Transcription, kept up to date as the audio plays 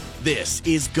This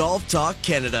is Golf Talk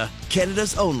Canada,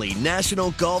 Canada's only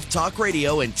national golf talk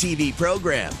radio and TV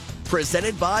program.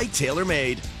 Presented by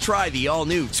TaylorMade. Try the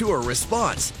all-new Tour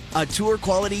Response, a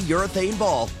tour-quality urethane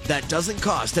ball that doesn't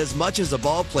cost as much as a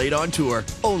ball played on tour,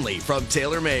 only from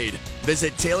TaylorMade.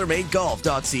 Visit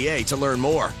TaylorMadeGolf.ca to learn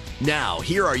more. Now,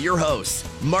 here are your hosts,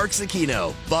 Mark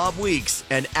Zecchino, Bob Weeks,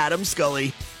 and Adam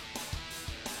Scully.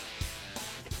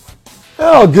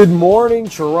 Oh, good morning,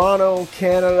 Toronto,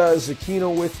 Canada.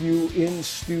 Zecchino with you in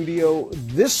studio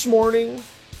this morning.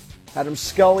 Adam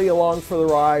Scully along for the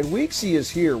ride. Weeksy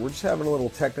is here. We're just having a little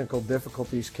technical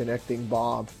difficulties connecting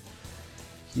Bob.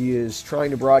 He is trying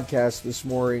to broadcast this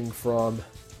morning from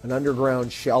an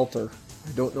underground shelter.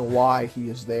 I don't know why he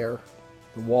is there.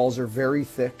 The walls are very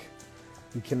thick.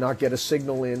 He cannot get a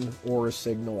signal in or a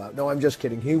signal out. No, I'm just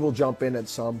kidding. He will jump in at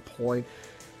some point.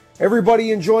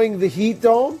 Everybody enjoying the heat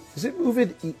dome? Is it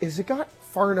moving? Has it got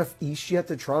far enough east yet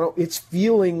to Toronto? It's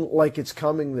feeling like it's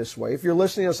coming this way. If you're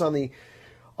listening to us on the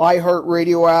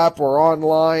iHeartRadio app or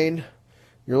online,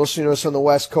 you're listening to us on the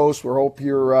West Coast, we hope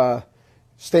you're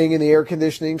staying in the air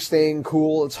conditioning, staying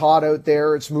cool. It's hot out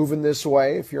there. It's moving this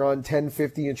way. If you're on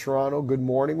 1050 in Toronto, good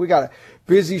morning. We got a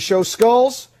busy show.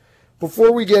 Skulls,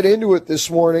 before we get into it this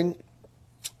morning,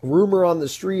 rumor on the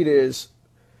street is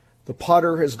the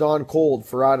putter has gone cold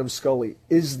for Adam Scully.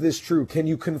 Is this true? Can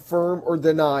you confirm or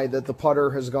deny that the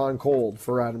putter has gone cold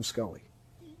for Adam Scully?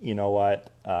 You know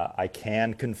what? I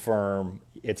can confirm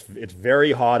it's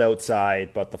very hot outside,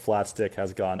 but the flat stick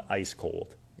has gone ice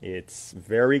cold. It's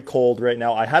very cold right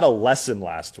now. I had a lesson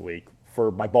last week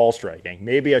for my ball striking.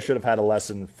 Maybe I should have had a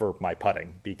lesson for my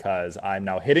putting because I'm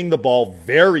now hitting the ball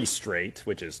very straight,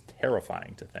 which is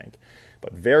terrifying to think.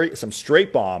 But some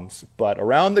straight bombs, but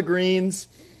around the greens,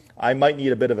 I might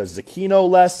need a bit of a Zecchino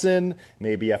lesson.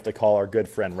 Maybe you have to call our good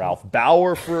friend Ralph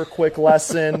Bauer for a quick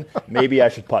lesson. Maybe I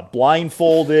should putt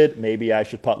blindfolded. Maybe I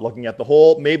should putt looking at the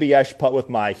hole. Maybe I should putt with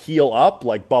my heel up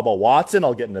like Bubba Watson.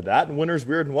 I'll get into that in Winner's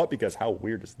Weird and What, because how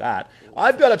weird is that?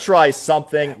 I've got to try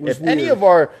something. If any of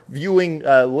our viewing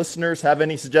listeners have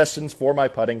any suggestions for my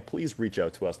putting, please reach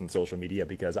out to us on social media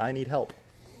because I need help.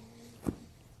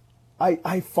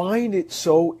 I find it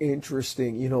so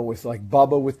interesting, you know, with like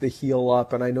Bubba with the heel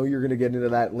up, and I know you're going to get into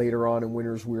that later on in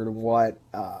Winner's Weird and What.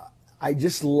 I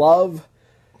just love,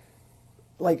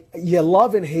 like, you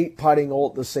love and hate putting all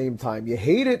at the same time. You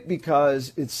hate it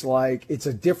because it's like, it's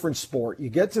a different sport. You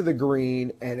get to the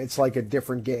green and it's like a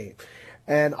different game.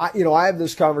 And I have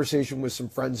this conversation with some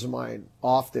friends of mine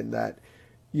often that,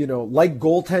 you know, like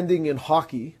goaltending in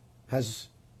hockey has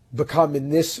become in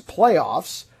this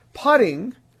playoffs,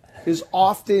 putting is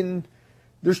often,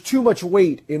 there's too much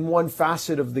weight in one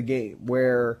facet of the game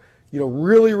where, you know,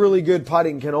 really, really good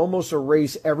putting can almost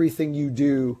erase everything you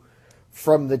do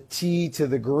from the tee to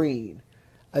the green.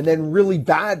 And then really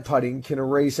bad putting can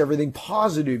erase everything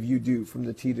positive you do from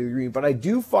the tee to the green. But I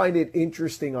do find it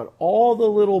interesting on all the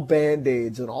little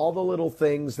Band-Aids and all the little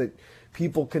things that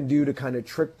people can do to kind of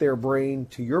trick their brain.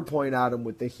 To your point, Adam,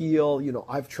 with the heel, you know,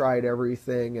 I've tried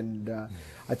everything. And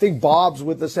I think Bob's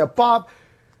with us now. Bob,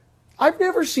 I've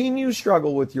never seen you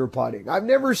struggle with your putting. I've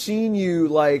never seen you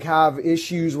like have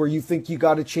issues where you think you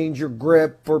got to change your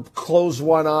grip or close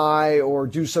one eye or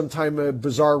do some type of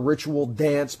bizarre ritual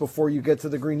dance before you get to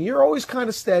the green. You're always kind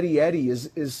of steady Eddie.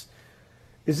 Is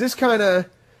this kind of,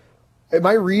 am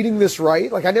I reading this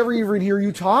right? Like I never even hear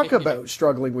you talk about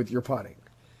struggling with your putting.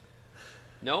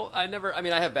 No, I never. I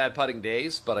mean, I have bad putting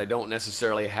days, but I don't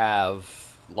necessarily have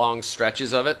long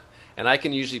stretches of it. And I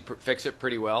can usually fix it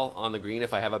pretty well on the green.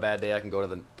 If I have a bad day, I can go to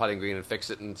the putting green and fix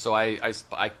it. And so I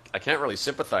can't really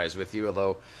sympathize with you,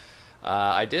 although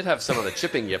I did have some of the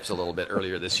chipping yips a little bit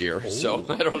earlier this year. So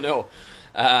I don't know.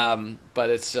 But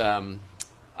it's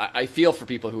I feel for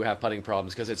people who have putting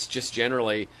problems because it's just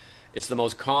generally, it's the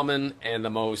most common and the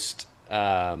most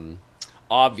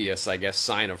obvious, I guess,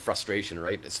 sign of frustration,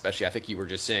 right? Especially, I think you were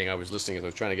just saying, I was listening as I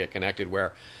was trying to get connected,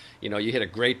 where you know, you hit a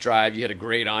great drive, you hit a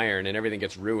great iron, and everything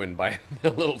gets ruined by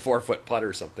a little 4-foot putt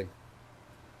or something.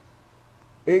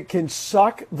 It can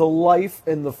suck the life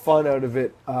and the fun out of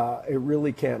it. It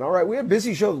really can. All right, we have a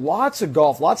busy show. Lots of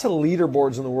golf, lots of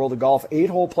leaderboards in the world of golf.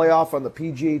 8-hole playoff on the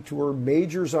PGA Tour,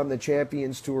 majors on the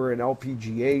Champions Tour and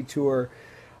LPGA Tour.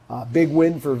 Big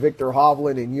win for Viktor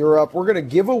Hovland in Europe. We're going to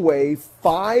give away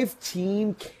 5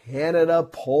 Team Canada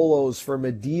polos from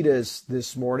Adidas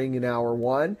this morning in hour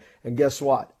 1. And guess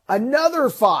what? Another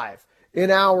 5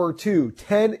 in hour 2,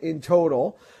 10 in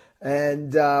total.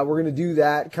 And we're going to do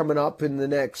that coming up in the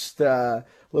next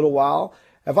little while.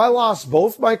 Have I lost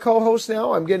both my co-hosts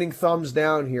now? I'm getting thumbs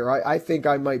down here. I think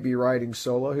I might be riding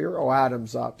solo here. Oh,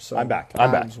 Adam's up. So I'm back.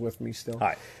 Adam's with me still.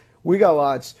 Hi. We got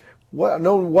lots.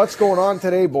 what's going on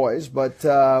today, boys, but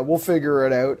we'll figure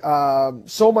it out.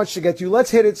 So much to get to.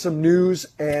 Let's hit it, some news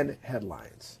and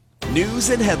headlines. News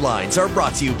and headlines are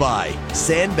brought to you by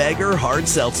Sandbagger Hard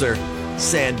Seltzer.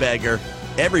 Sandbagger,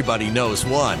 everybody knows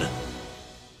one.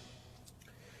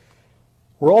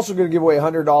 We're also going to give away a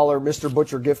 $100 Mr.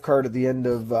 Butcher gift card at the end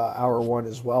of hour one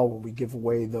as well, when we give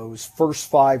away those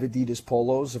first 5 Adidas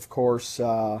Polos. Of course,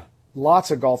 lots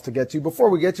of golf to get to.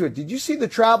 Before we get to it, did you see the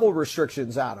travel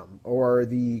restrictions, Adam, or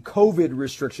the COVID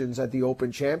restrictions at the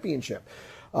Open Championship?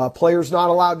 Players not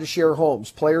allowed to share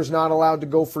homes. Players not allowed to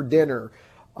go for dinner.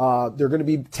 They're going to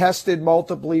be tested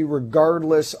multiply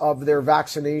regardless of their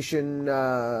vaccination,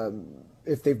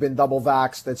 if they've been double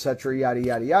vaxxed, etc., yada,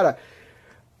 yada, yada.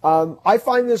 I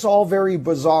find this all very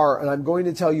bizarre, and I'm going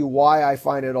to tell you why I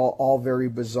find it all very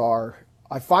bizarre.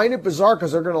 I find it bizarre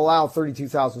because they're going to allow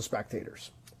 32,000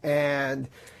 spectators. And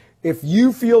if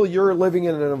you feel you're living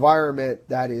in an environment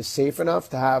that is safe enough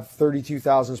to have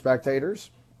 32,000 spectators,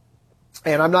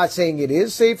 and I'm not saying it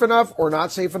is safe enough or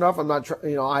not safe enough. I'm not,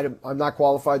 I'm not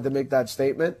qualified to make that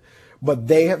statement, but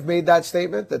they have made that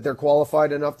statement that they're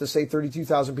qualified enough to say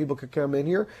 32,000 people could come in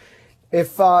here.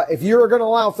 If you're going to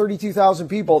allow 32,000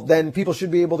 people, then people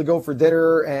should be able to go for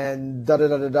dinner and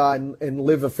and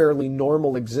live a fairly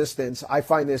normal existence. I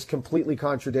find this completely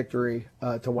contradictory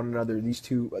to one another. These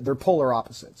two, they're polar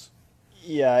opposites.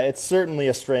 Yeah, it's certainly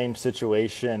a strange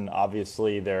situation.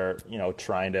 Obviously, they're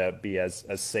trying to be as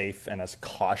safe and as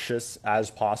cautious as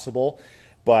possible.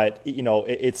 But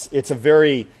it's a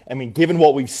very, given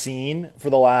what we've seen for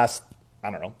the last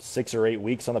 6 or 8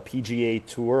 weeks on the PGA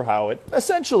Tour, how it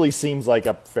essentially seems like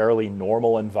a fairly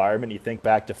normal environment. You think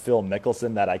back to Phil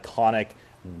Mickelson, that iconic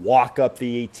walk up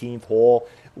the 18th hole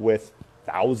with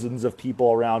thousands of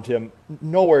people around him,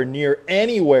 nowhere near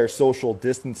anywhere social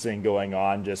distancing going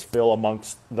on, just Phil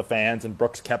amongst the fans, and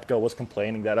Brooks Koepka was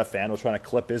complaining that a fan was trying to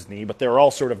clip his knee, but they were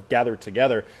all sort of gathered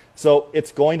together. So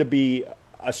it's going to be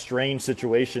a strange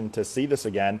situation to see this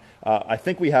again. I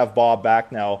think we have Bob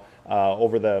back now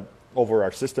over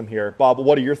our system here. Bob,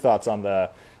 what are your thoughts on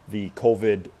the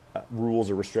COVID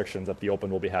rules or restrictions that the Open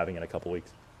will be having in a couple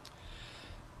weeks?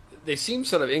 They seem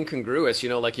sort of incongruous,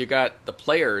 like you got the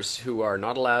players who are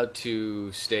not allowed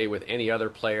to stay with any other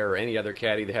player or any other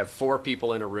caddy. They have 4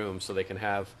 people in a room, so they can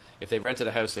have, if they've rented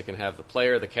a house, they can have the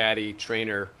player, the caddy,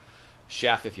 trainer,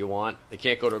 chef if you want. They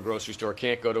can't go to a grocery store,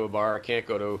 can't go to a bar, can't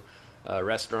go to a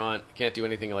restaurant, can't do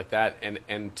anything like that.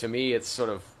 And to me, it's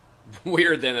sort of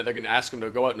weird then that they're going to ask them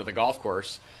to go out into the golf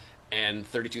course and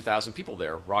 32,000 people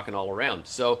there rocking all around.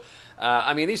 So,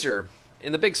 these are,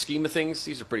 in the big scheme of things,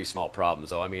 these are pretty small problems,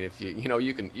 though. If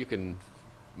you can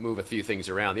move a few things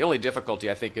around. The only difficulty,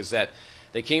 I think, is that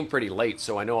they came pretty late.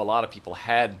 So I know a lot of people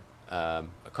had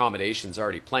accommodations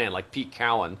already planned. Like Pete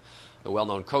Cowan, the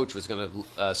well-known coach, was going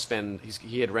to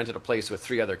he had rented a place with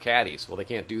 3 other caddies. Well, they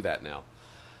can't do that now.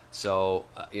 So,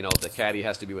 the caddy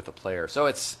has to be with the player. So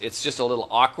it's just a little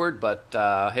awkward, but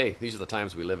hey, these are the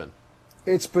times we live in.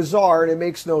 It's bizarre, and it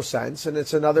makes no sense, and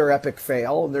it's another epic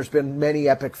fail, and there's been many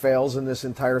epic fails in this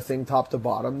entire thing, top to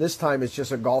bottom. This time it's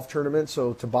just a golf tournament,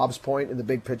 so to Bob's point, in the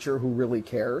big picture, who really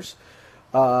cares?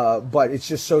 But it's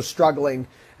just so struggling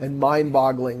and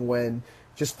mind-boggling when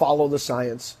just follow the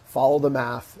science, follow the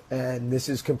math, and this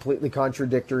is completely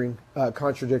contradictory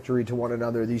to one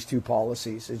another, these two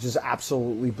policies. It's just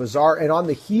absolutely bizarre. And on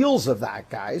the heels of that,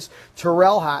 guys,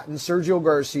 Tyrrell Hatton, Sergio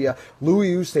Garcia,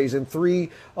 Louis Oosthuizen, 3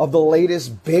 of the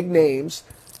latest big names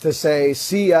to say,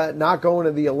 see ya, not going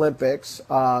to the Olympics,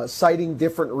 citing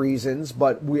different reasons,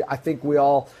 but I think we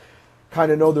all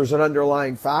kind of know there's an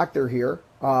underlying factor here.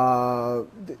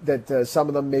 That some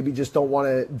of them maybe just don't want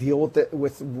to deal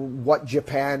with what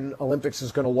Japan Olympics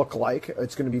is going to look like.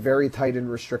 It's going to be very tight in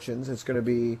restrictions. It's going to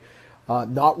be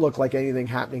not look like anything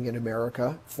happening in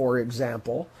America, for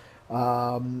example.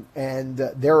 And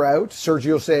they're out.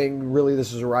 Sergio saying really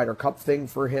this is a Ryder Cup thing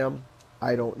for him.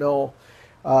 I don't know.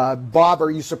 Bob, are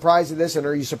you surprised at this? And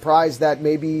are you surprised that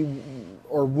maybe,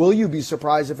 or will you be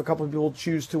surprised if a couple of people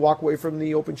choose to walk away from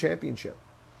the Open Championship?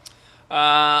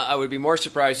 I would be more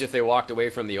surprised if they walked away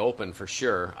from the Open, for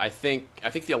sure. I think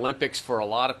the Olympics, for a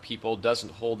lot of people,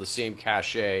 doesn't hold the same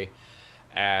cachet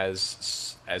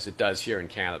as it does here in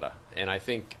Canada. And I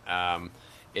think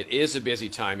it is a busy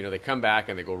time. They come back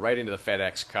and they go right into the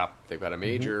FedEx Cup. They've got a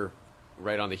major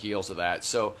right on the heels of that.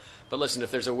 So, but listen,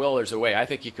 if there's a will, there's a way. I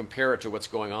think you compare it to what's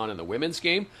going on in the women's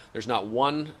game. There's not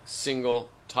one single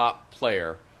top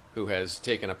player who has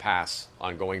taken a pass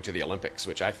on going to the Olympics,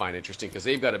 which I find interesting because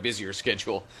they've got a busier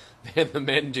schedule than the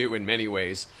men do in many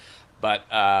ways. But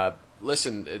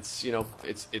listen, it's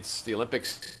the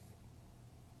Olympics.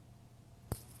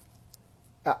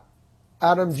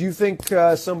 Adam, do you think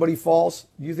somebody falls?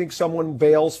 Do you think someone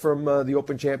bails from the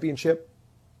Open Championship?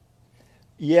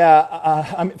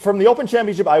 Yeah, from the Open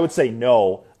Championship, I would say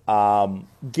no.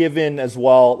 Given as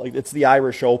well, like it's the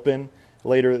Irish Open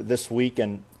later this week,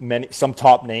 and some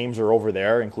top names are over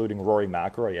there, including Rory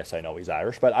McIlroy. Yes, I know he's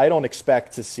Irish, but I don't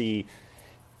expect to see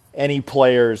any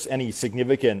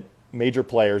significant major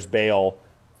players bail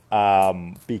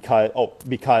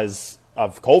because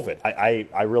of COVID.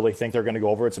 I really think they're going to go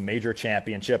over. It's a major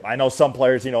championship. I know some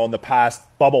players, in the past,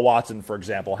 Bubba Watson, for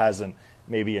example, hasn't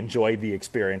maybe enjoyed the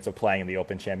experience of playing in the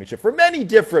Open Championship for many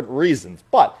different reasons,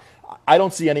 but I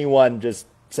don't see anyone just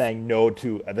saying no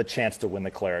to the chance to win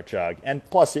the Claret Jug. And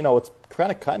plus, it's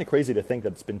kind of crazy to think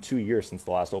that it's been 2 years since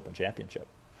the last Open Championship.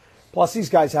 Plus, these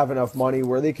guys have enough money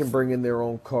where they can bring in their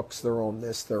own cooks, their own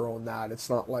this, their own that. It's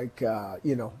not like,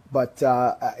 But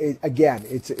again,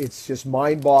 it's just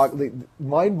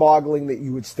mind-boggling that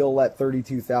you would still let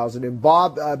 32,000 in.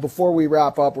 Bob, before we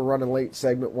wrap up, we're running late,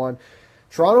 segment one.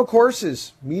 Toronto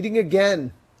courses meeting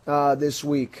again this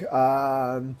week.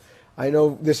 I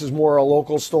know this is more a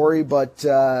local story, but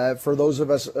for those of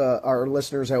us, our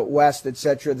listeners out west,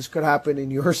 etc., this could happen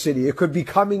in your city. It could be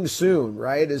coming soon,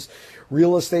 right? As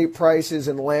real estate prices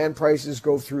and land prices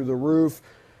go through the roof.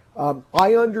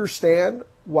 I understand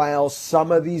while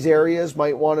some of these areas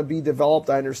might want to be developed.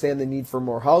 I understand the need for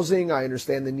more housing. I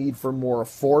understand the need for more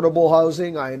affordable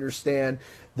housing. I understand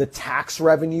the tax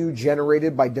revenue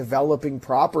generated by developing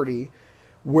property.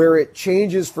 Where it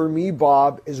changes for me,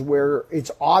 Bob, is where it's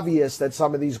obvious that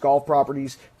some of these golf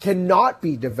properties cannot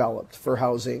be developed for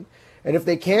housing. And if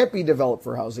they can't be developed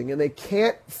for housing and they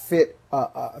can't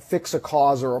fix a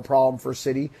cause or a problem for a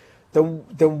city,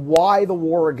 then why the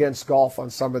war against golf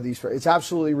on some of these? It's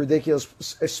absolutely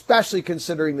ridiculous, especially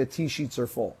considering the tee sheets are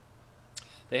full.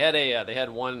 They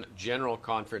had one general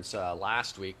conference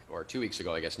last week, or 2 weeks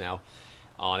ago, I guess now,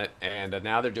 on it, and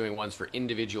now they're doing ones for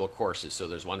individual courses. So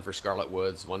there's one for Scarlet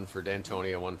Woods, one for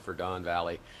Dantonia, one for Don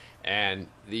Valley, and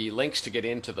the links to get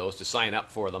into those, to sign up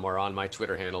for them, are on my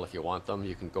Twitter handle. If you want them,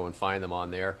 you can go and find them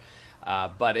on there.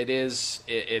 But it's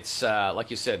like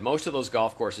you said, most of those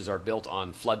golf courses are built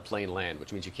on floodplain land,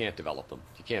 which means you can't develop them.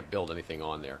 You can't build anything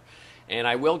on there. And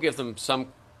I will give them some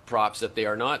props that they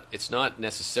are not. It's not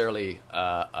necessarily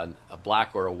a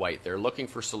black or a white. They're looking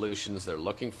for solutions. They're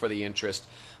looking for the interest.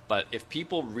 But if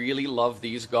people really love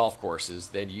these golf courses,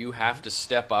 then you have to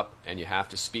step up and you have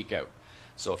to speak out.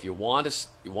 So if you want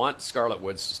Scarlet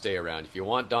Woods to stay around, if you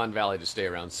want Don Valley to stay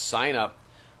around, sign up,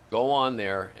 go on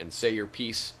there and say your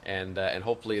piece, and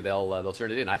hopefully they'll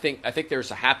turn it in. I think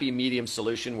there's a happy medium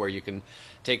solution where you can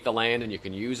take the land and you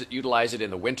can utilize it in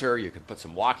the winter. You can put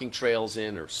some walking trails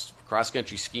in or cross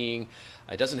country skiing.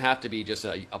 It doesn't have to be just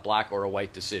a black or a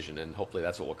white decision, and hopefully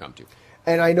that's what we'll come to.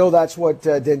 And I know that's what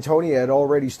Dantonia had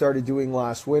already started doing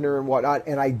last winter and whatnot.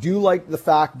 And I do like the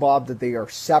fact, Bob, that they are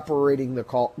separating the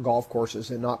golf courses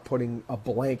and not putting a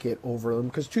blanket over them.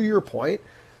 Because to your point,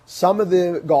 some of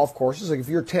the golf courses, like if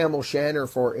you're Tam O'Shanter,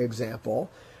 for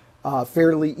example,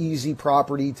 fairly easy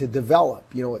property to develop.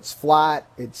 It's flat,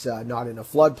 it's not in a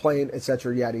floodplain,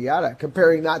 etc., yada, yada.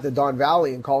 Comparing that to Don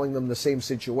Valley and calling them the same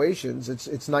situations,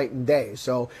 it's night and day.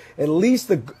 So at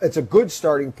least it's a good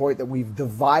starting point that we've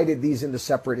divided these into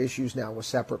separate issues now with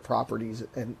separate properties,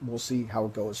 and we'll see how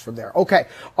it goes from there. Okay,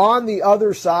 on the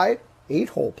other side,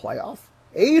 8-hole playoff.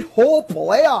 8-hole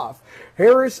playoff.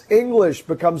 Harris English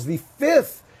becomes the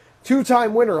 5th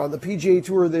two-time winner on the PGA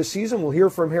Tour this season. We'll hear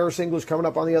from Harris English coming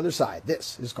up on the other side.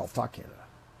 This is Golf Talk Canada.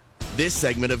 This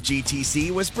segment of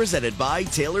GTC was presented by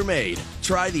TaylorMade.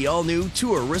 Try the all-new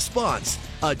Tour Response,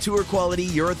 a tour-quality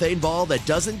urethane ball that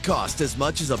doesn't cost as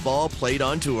much as a ball played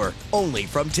on tour. Only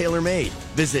from TaylorMade.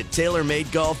 Visit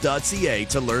TaylorMadeGolf.ca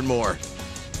to learn more.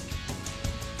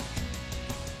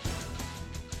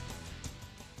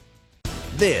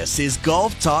 This is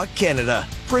Golf Talk Canada,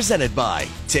 presented by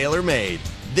TaylorMade.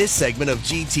 This segment of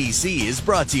GTC is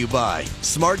brought to you by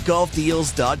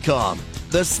SmartGolfDeals.com,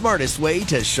 the smartest way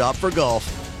to shop for golf.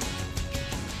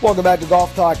 Welcome back to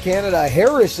Golf Talk Canada.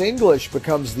 Harris English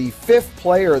becomes the 5th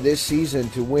player this season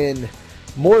to win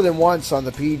more than once on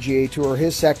the PGA Tour.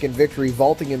 His second victory,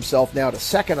 vaulting himself now to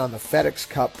second on the FedEx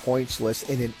Cup points list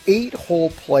in an 8-hole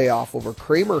playoff over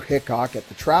Kramer Hickok at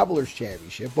the Travelers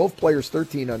Championship. Both players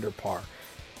 13 under par.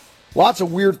 Lots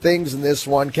of weird things in this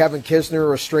one. Kevin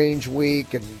Kisner, a strange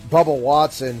week, and Bubba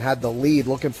Watson had the lead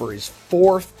looking for his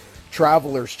 4th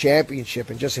Travelers Championship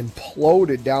and just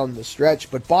imploded down the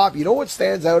stretch. But Bob, you know what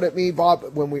stands out at me, Bob,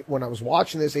 when I was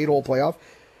watching this 8-hole playoff?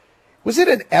 Was it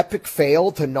an epic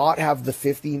fail to not have the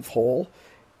 15th hole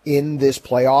in this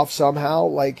playoff somehow?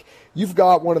 Like, you've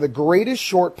got one of the greatest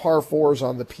short par 4s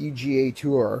on the PGA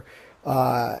Tour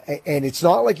And it's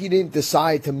not like you didn't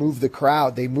decide to move the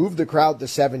crowd. They moved the crowd to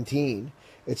 17.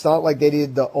 It's not like they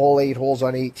did the all 8 holes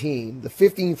on 18. The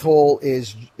 15th hole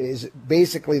is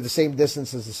basically the same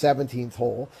distance as the 17th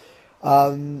hole.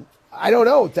 I don't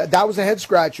know. That was a head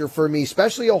scratcher for me,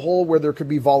 especially a hole where there could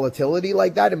be volatility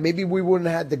like that. And maybe we wouldn't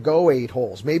have had to go 8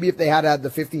 holes. Maybe if they had the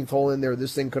 15th hole in there,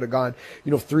 this thing could have gone,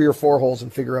 3 or 4 holes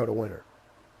and figure out a winner.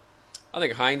 I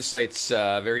think hindsight's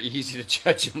very easy to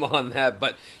judge him on that,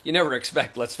 but you never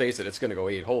expect, let's face it, it's going to go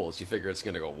 8 holes. You figure it's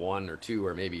going to go 1 or 2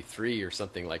 or maybe 3 or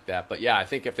something like that. But yeah, I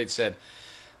think if they'd said,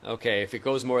 okay, if it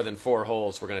goes more than 4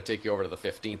 holes, we're going to take you over to the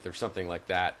 15th or something like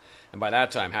that. And by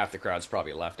that time, half the crowd's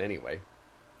probably left anyway.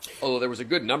 Although there was a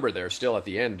good number there still at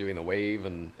the end doing the wave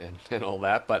and all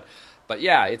that. But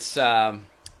yeah, it's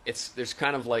there's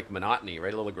kind of like monotony,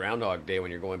 right? A little Groundhog Day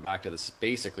when you're going back to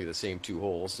basically the same 2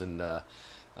 holes and the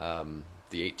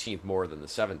 18th more than the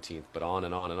 17th, but on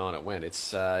and on and on it went.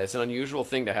 It's an unusual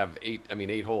thing to have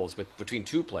 8 holes between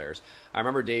 2 players. I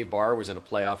remember Dave Barr was in a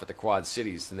playoff at the Quad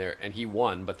Cities and he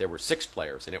won, but there were 6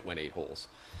 players and it went 8 holes.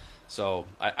 So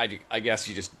I guess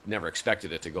you just never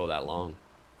expected it to go that long.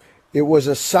 It was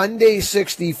a Sunday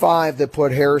 65 that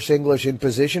put Harris English in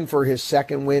position for his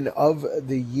second win of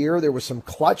the year. There was some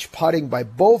clutch putting by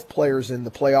both players in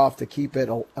the playoff to keep it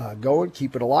going,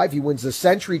 keep it alive. He wins the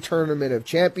Century Tournament of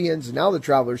Champions and now the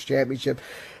Travelers Championship.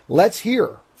 Let's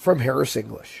hear from Harris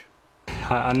English.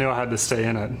 I knew I had to stay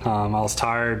in it. I was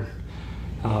tired.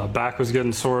 Back was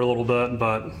getting sore a little bit,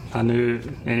 but I knew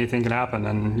anything can happen,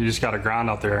 and you just got to grind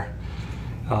out there.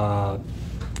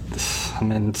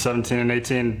 17 and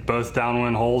 18, both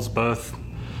downwind holes, both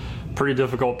pretty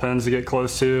difficult pins to get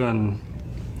close to, and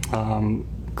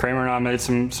Kramer and I made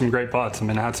some great putts.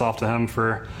 Hats off to him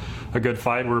for a good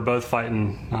fight. We were both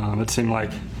fighting. It seemed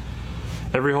like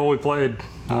every hole we played,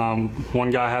 one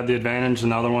guy had the advantage,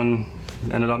 and the other one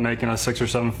ended up making a 6 or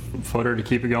 7 footer to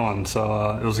keep it going.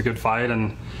 So it was a good fight,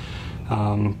 and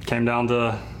came down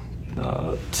to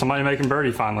somebody making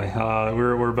birdie finally. We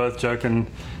were both joking,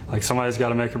 like somebody's got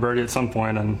to make a birdie at some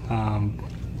point, and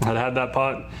I'd had that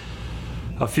putt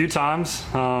a few times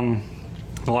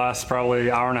the last probably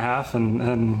hour and a half,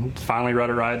 and finally read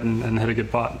it right and hit a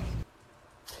good putt.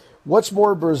 What's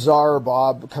more bizarre,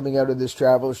 Bob, coming out of this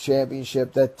Travelers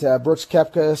Championship, that Brooks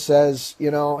Koepka says,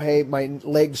 hey, my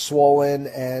leg's swollen,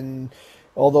 and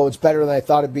although it's better than I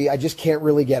thought it'd be, I just can't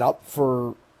really get up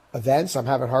for events. I'm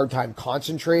having a hard time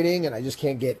concentrating, and I just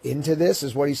can't get into this,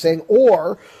 is what he's saying.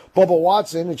 Or Bubba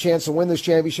Watson, a chance to win this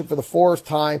championship for the 4th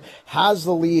time, has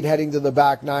the lead heading to the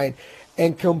back 9,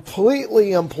 and completely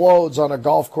implodes on a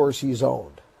golf course he's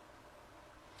owned.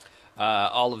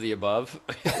 All of the above.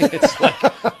 It's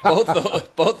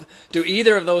like both. Do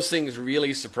either of those things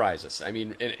really surprise us?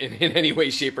 In any way,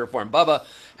 shape, or form? Bubba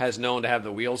has known to have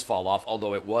the wheels fall off,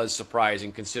 although it was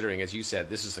surprising considering, as you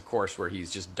said, this is a course where he's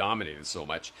just dominated so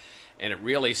much. And it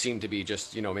really seemed to be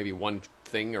just, maybe one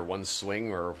thing or one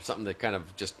swing or something that kind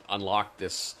of just unlocked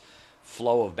this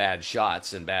flow of bad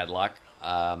shots and bad luck.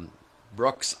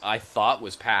 Brooks, I thought,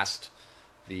 was past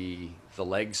the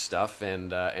leg stuff,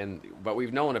 but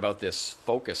we've known about this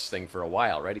focus thing for a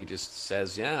while, right? He just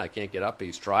says, yeah, I can't get up.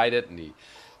 He's tried it,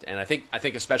 and I think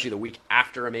especially the week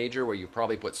after a major where you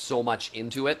probably put so much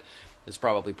into it is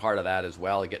probably part of that as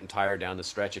well, getting tired down the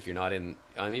stretch if you're not in.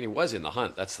 He was in the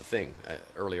hunt. That's the thing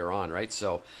earlier on, right?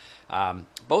 So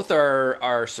both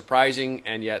are surprising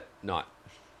and yet not.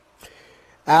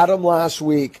 Adam last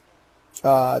week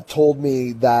told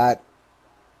me that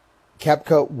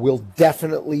Koepka will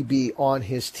definitely be on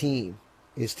his team,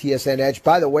 his TSN Edge.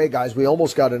 By the way, guys, we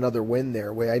almost got another win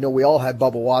there. I know we all had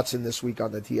Bubba Watson this week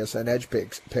on the TSN Edge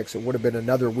picks. It would have been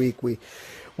another week. We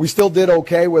still did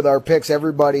okay with our picks.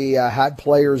 Everybody had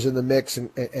players in the mix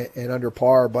and under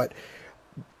par, but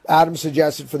Adam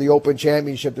suggested for the Open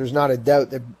Championship, there's not a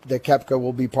doubt that Koepka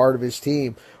will be part of his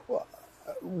team.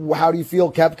 How do you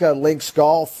feel Koepka links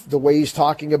golf, the way he's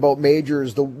talking about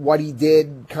majors, what he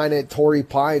did kind of Torrey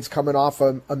Pines coming off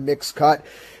a mixed cut?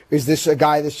 Is this a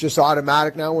guy that's just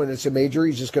automatic now when it's a major?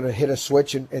 He's just going to hit a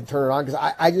switch and turn it on?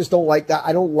 Because I just don't like that.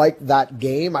 I don't like that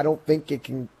game. I don't think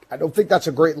that's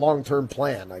a great long-term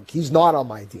plan. Like, he's not on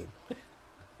my team.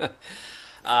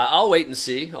 I'll wait and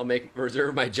see. I'll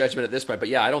reserve my judgment at this point. But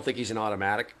yeah, I don't think he's an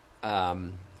automatic.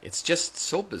 It's just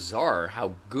so bizarre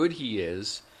how good he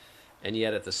is, and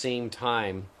yet at the same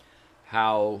time,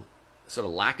 how sort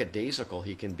of lackadaisical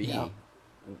he can be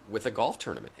with a golf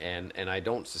tournament. And I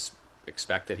don't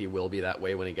expect that he will be that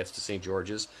way when he gets to St.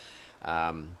 George's.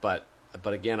 But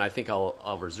again, I think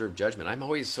I'll reserve judgment. I'm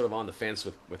always sort of on the fence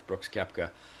with Brooks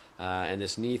Koepka, and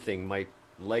this knee thing might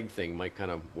leg thing might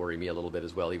kind of worry me a little bit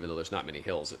as well, even though there's not many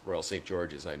hills at Royal St.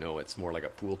 George's. I know it's more like a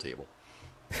pool table.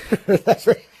 That's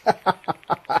right.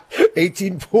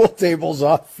 18 pool tables,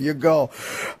 off you go.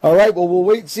 All right, well, we'll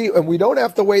wait and see. And we don't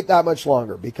have to wait that much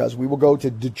longer because we will go to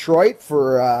Detroit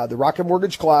for the Rocket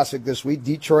Mortgage Classic this week,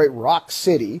 Detroit Rock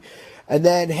City, and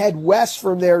then head west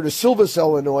from there to Silvis,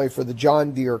 Illinois for the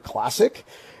John Deere Classic.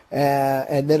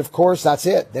 And then, of course, that's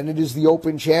it. Then it is the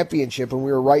Open Championship, and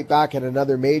we were right back at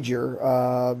another major,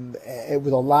 with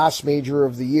the last major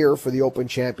of the year for the Open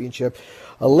Championship.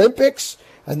 Olympics,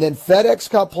 and then FedEx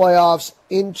Cup playoffs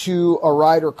into a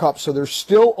Ryder Cup. So there's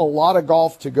still a lot of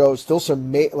golf to go, still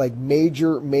some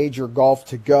major golf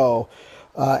to go.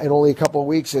 In only a couple of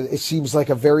weeks, it seems like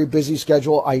a very busy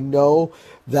schedule. I know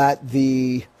that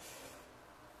the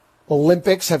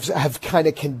Olympics have kind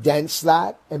of condensed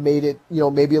that and made it,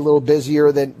 maybe a little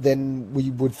busier than we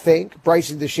would think.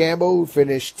 Bryson DeChambeau, who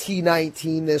finished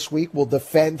T19 this week, will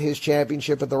defend his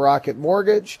championship at the Rocket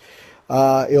Mortgage.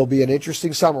 It'll be an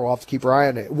interesting summer. We'll have to keep our eye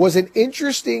on it. It was an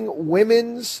interesting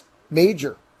women's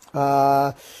major.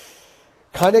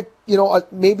 Kind of,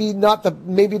 maybe not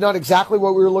exactly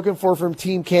what we were looking for from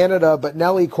Team Canada, but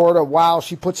Nelly Korda, wow,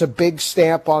 she puts a big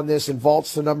stamp on this and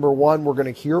vaults to number one. We're going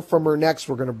to hear from her next.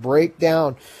 We're going to break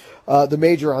down the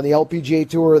major on the LPGA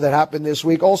Tour that happened this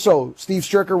week. Also, Steve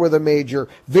Stricker with a major.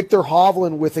 Victor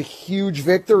Hovland with a huge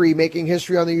victory, making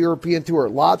history on the European Tour.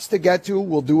 Lots to get to.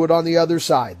 We'll do it on the other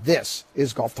side. This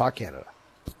is Golf Talk Canada.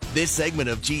 This segment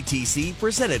of GTC,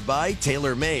 presented by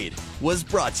TaylorMade, was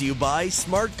brought to you by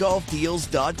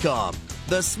SmartGolfDeals.com,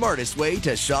 the smartest way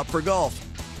to shop for golf.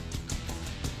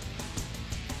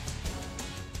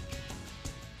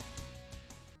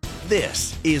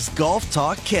 This is Golf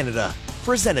Talk Canada,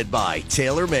 presented by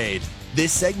TaylorMade.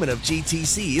 This segment of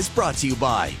GTC is brought to you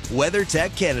by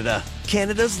WeatherTech Canada,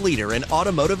 Canada's leader in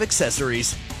automotive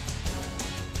accessories.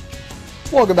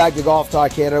 Welcome back to Golf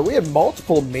Talk Canada. We had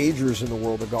multiple majors in the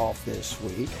world of golf this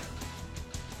week.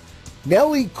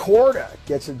 Nelly Korda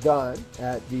gets it done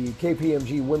at the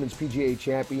KPMG Women's PGA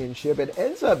Championship. It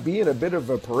ends up being a bit of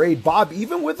a parade. Bob,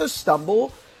 even with a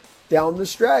stumble down the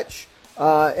stretch,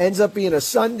 ends up being a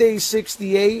Sunday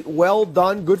 68. Well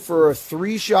done. Good for a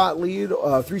three-shot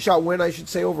win, I should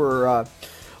say, over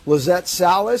Lizette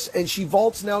Salas, and she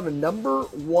vaults now to number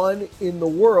one in the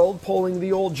world, pulling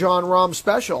the old John Rahm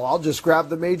special. I'll just grab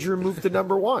the major and move to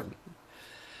number one.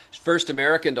 First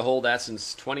American to hold that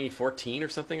since 2014 or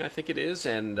something, I think it is,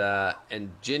 and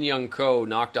Jin Young Ko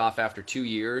knocked off after 2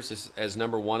 years as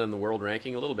number one in the world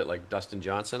ranking, a little bit like Dustin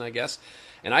Johnson, I guess.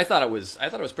 And I thought it was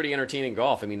pretty entertaining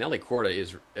golf. I mean, Nelly Korda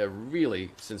is a really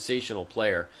sensational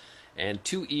player. And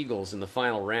 2 eagles in the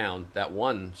final round. That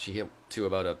one she hit to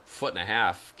about 1.5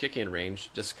 foot kick-in range.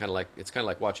 Just kind of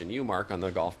like watching you, Mark, on the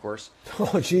golf course.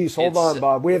 Oh, geez, hold on,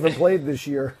 Bob. We haven't played this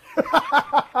year.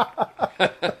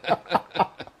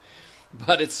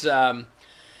 But it's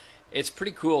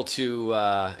pretty cool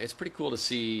to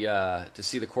see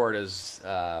the Korda's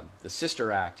the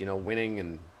sister act, winning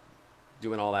and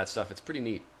doing all that stuff. It's pretty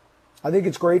neat. I think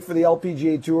it's great for the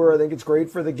LPGA Tour. I think it's great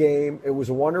for the game. It was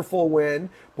a wonderful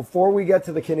win. Before we get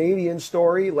to the Canadian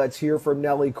story, let's hear from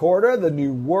Nelly Korda, the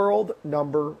new world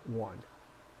number one.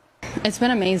 It's been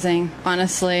amazing,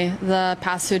 honestly. The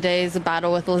past 2 days, the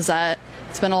battle with Lizette,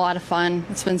 it's been a lot of fun.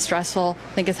 It's been stressful.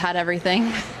 I think it's had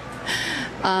everything.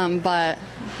 But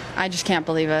I just can't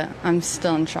believe it. I'm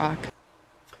still in shock.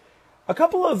 A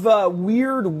couple of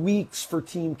weird weeks for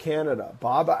Team Canada,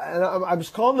 Bob. And I was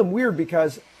calling them weird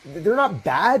because they're not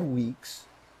bad weeks,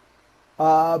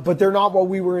 but they're not what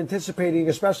we were anticipating,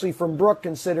 especially from Brooke,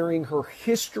 considering her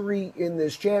history in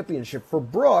this championship. For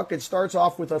Brooke, it starts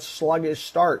off with a sluggish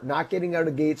start, not getting out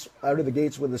of the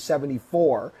gates with a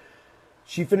 74.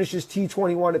 She finishes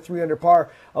T21 at 3 under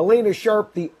par. Elena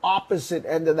Sharp, the opposite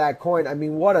end of that coin. I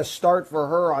mean, what a start for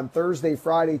her on Thursday,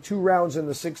 Friday. 2 rounds in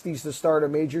the 60s to start a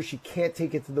major. She can't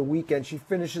take it to the weekend. She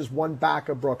finishes one back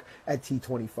of Brooke at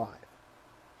T25.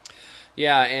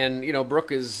 Yeah, and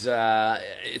Brooke is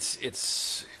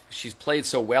she's played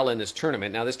so well in this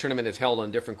tournament. Now this tournament is held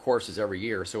on different courses every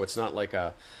year, so it's not like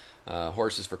a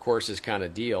horses for courses kind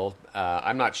of deal.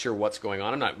 I'm not sure what's going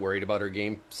on. I'm not worried about her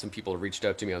game. Some people have reached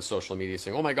out to me on social media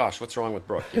saying, "Oh my gosh, what's wrong with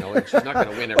Brooke? She's not going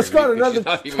to win every week. She's not even going to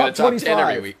top 10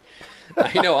 every week."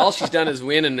 I know all she's done is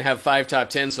win and have 5 top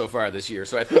 10s so far this year,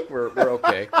 so I think we're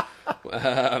okay.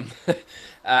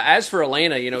 As for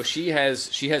Elena, she has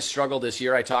struggled this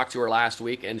year. I talked to her last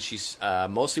week, and she's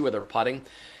mostly with her putting,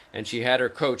 and she had her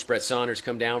coach Brett Saunders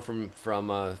come down from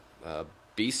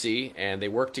BC, and they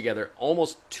worked together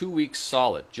almost 2 weeks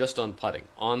solid just on putting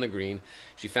on the green.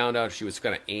 She found out she was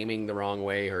kind of aiming the wrong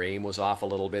way. Her aim was off a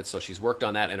little bit, so she's worked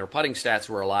on that, and her putting stats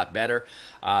were a lot better.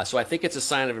 So I think it's a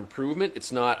sign of improvement.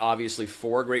 It's not obviously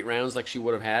 4 great rounds like she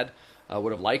would have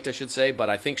liked, I should say, but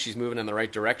I think she's moving in the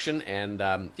right direction.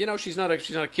 And she's not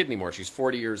a kid anymore. She's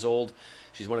 40 years old.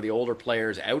 She's one of the older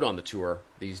players out on the tour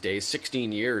these days.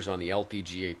 16 years on the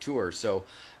LPGA tour. So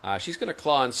she's going to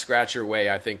claw and scratch her way,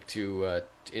 I think, to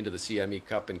into the CME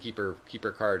Cup and keep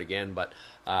her card again. But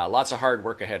lots of hard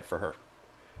work ahead for her.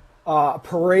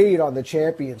 Parade on the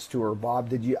Champions Tour,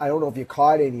 Bob. I don't know if you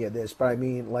caught any of this, but I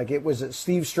mean, like, it was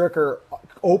Steve Stricker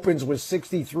opens with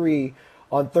 63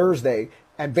 on Thursday,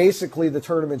 and basically the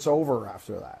tournament's over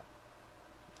after that.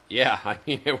 Yeah, I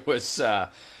mean, it was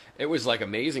like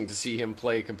amazing to see him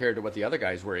play compared to what the other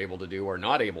guys were able to do or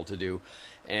not able to do.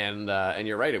 And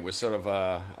you're right, it was sort of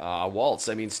a waltz.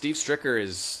 I mean, Steve Stricker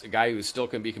is a guy who still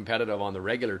can be competitive on the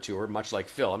regular tour, much like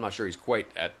Phil. I'm not sure he's quite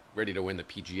ready to win the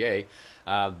PGA.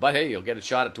 But hey, you'll get a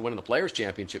shot at winning the Players'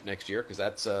 Championship next year, because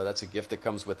that's a gift that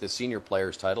comes with the Senior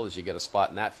Players title, as you get a spot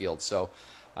in that field. So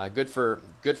good for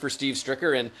Steve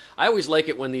Stricker. And I always like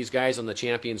it when these guys on the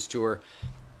Champions Tour,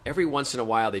 every once in a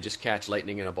while, they just catch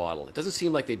lightning in a bottle. It doesn't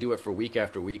seem like they do it for week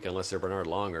after week unless they're Bernard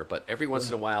Longer, but every once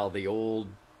in a while, the old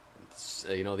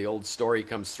story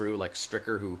comes through, like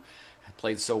Stricker, who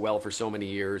played so well for so many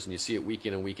years, and you see it week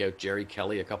in and week out. Jerry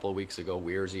Kelly a couple of weeks ago,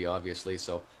 Weirzy, obviously,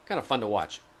 so kind of fun to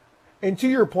watch. And to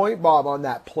your point, Bob, on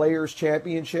that Players'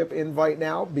 Championship invite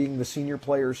now, being the Senior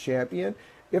Players' Champion,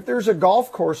 if there's a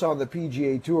golf course on the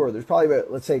PGA Tour, there's probably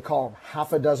about, let's say, call them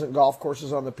half a dozen golf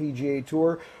courses on the PGA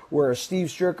Tour where a Steve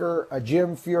Stricker, a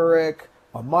Jim Furyk,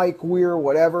 a Mike Weir,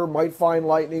 whatever, might find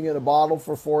lightning in a bottle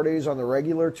for 4 days on the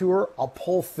regular tour. I'll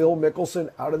pull Phil Mickelson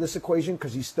out of this equation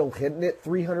because he's still hitting it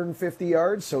 350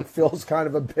 yards, so Phil's kind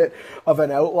of a bit of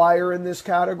an outlier in this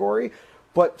category.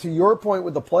 But to your point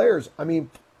with the players, I mean,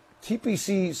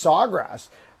 TPC Sawgrass,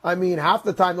 I mean, half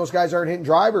the time those guys aren't hitting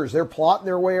drivers. They're plotting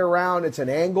their way around. It's an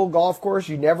angle golf course.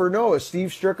 You never know. A Steve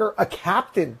Stricker, a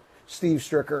captain Steve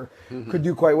Stricker, could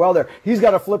do quite well there. He's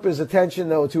got to flip his attention,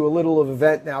 though, to a little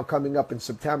event now coming up in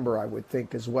September, I would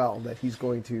think, as well, that he's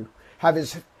going to have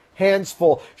his hands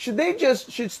full. Should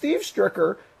Steve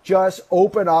Stricker just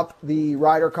open up the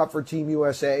Ryder Cup for Team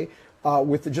USA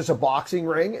with just a boxing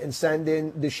ring and send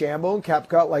in DeChambeau and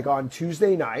Koepka like on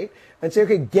Tuesday night and say,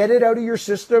 okay, get it out of your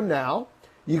system now.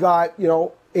 You got,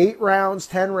 8 rounds,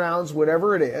 10 rounds,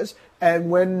 whatever it is.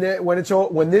 And when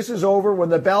this is over, when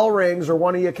the bell rings or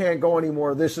one of you can't go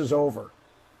anymore, this is over.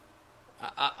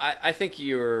 I think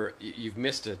you've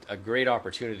missed a great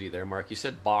opportunity there, Mark. You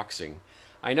said boxing.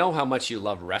 I know how much you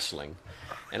love wrestling.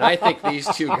 And I think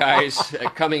these two guys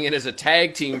coming in as a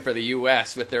tag team for the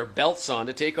U.S. with their belts on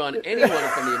to take on anyone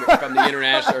from the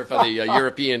international or from the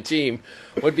European team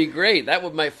would be great.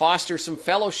 That might foster some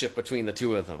fellowship between the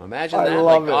two of them. Imagine that,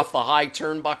 off the high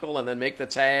turnbuckle and then make the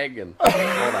tag and all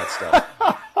that stuff.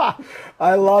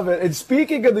 I love it. And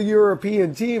speaking of the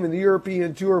European team and the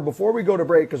European tour, before we go to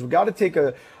break, because we've got to take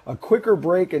a quicker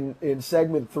break in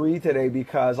segment 3 today,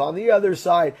 because on the other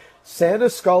side, Santa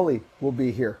Scully will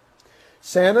be here.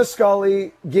 Santa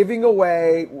Scully giving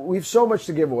away, we have so much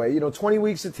to give away. 20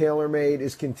 Weeks of TaylorMade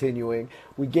is continuing.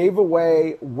 We gave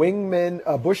away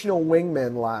Bushnell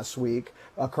Wingmen last week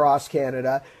across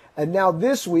Canada. And now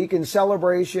this week, in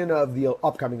celebration of the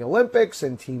upcoming Olympics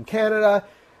and Team Canada,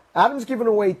 Adam's giving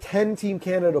away 10 Team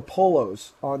Canada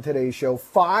polos on today's show.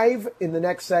 5 in the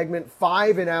next segment,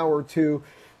 5 in hour 2.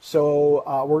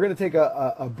 So we're going to take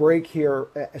a break here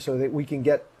so that we can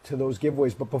get to those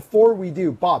giveaways. But before we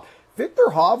do, Bob, Viktor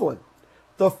Hovland,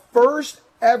 the first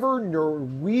ever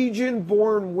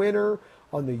Norwegian-born winner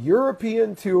on the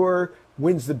European Tour,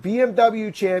 wins the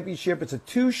BMW Championship. It's a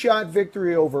 2-shot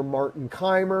victory over Martin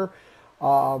Keimer.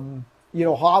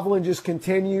 Hovland just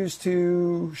continues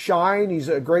to shine. He's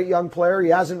a great young player. He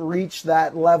hasn't reached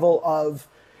that level of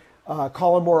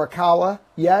Colin Morikawa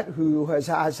yet, who has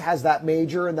that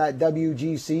major and that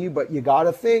WGC, but you got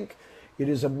to think it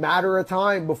is a matter of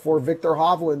time before Viktor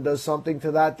Hovland does something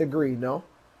to that degree, no?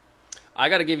 I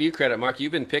got to give you credit, Mark.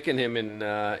 You've been picking him in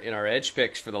our edge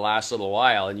picks for the last little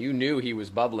while, and you knew he was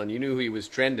bubbling. You knew he was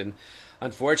trending.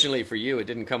 Unfortunately for you, it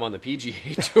didn't come on the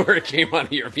PGA Tour. It came on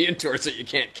the European Tour, so you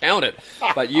can't count it.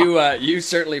 But you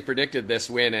certainly predicted this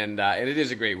win, and it is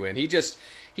a great win.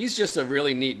 He's just a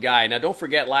really neat guy. Now, don't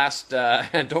forget at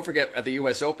the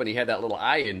U.S. Open, he had that little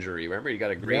eye injury. Remember, he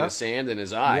got a grain of sand in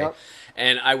his eye. Yep.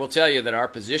 And I will tell you that our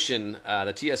position,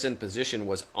 the TSN position,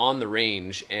 was on the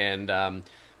range, and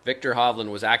Victor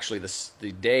Hovland was actually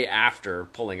the day after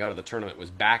pulling out of the tournament was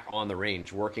back on the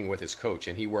range working with his coach,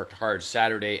 and he worked hard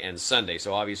Saturday and Sunday.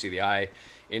 So obviously the eye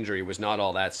injury was not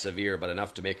all that severe, but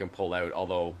enough to make him pull out,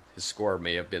 although his score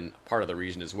may have been part of the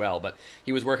reason as well. But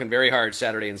he was working very hard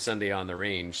Saturday and Sunday on the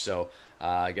range, so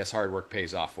I guess hard work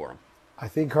pays off for him. I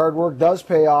think hard work does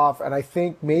pay off, and I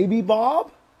think maybe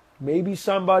Bob, maybe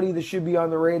somebody that should be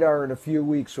on the radar in a few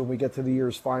weeks when we get to the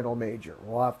year's final major.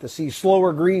 We'll have to see.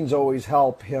 Slower greens always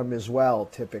help him as well,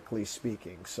 typically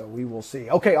speaking, so we will see.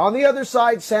 Okay, on the other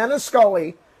side, Santa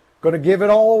Scully, going to give it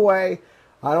all away.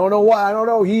 I don't know why. I don't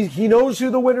know. He knows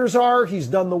who the winners are. He's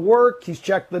done the work. He's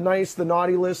checked the nice, the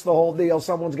naughty list, the whole deal.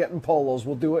 Someone's getting polos.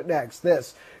 We'll do it next.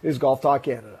 This is Golf Talk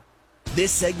Canada.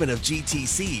 This segment of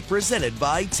GTC, presented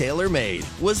by TaylorMade,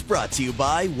 was brought to you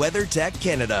by WeatherTech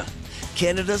Canada,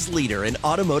 Canada's leader in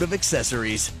automotive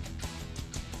accessories.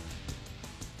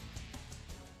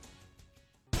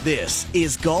 This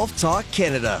is Golf Talk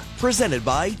Canada, presented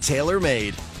by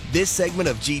TaylorMade. This segment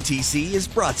of GTC is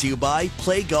brought to you by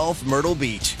Play Golf Myrtle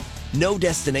Beach. No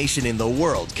destination in the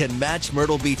world can match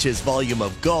Myrtle Beach's volume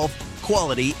of golf,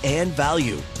 quality, and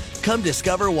value. Come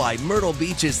discover why Myrtle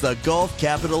Beach is the golf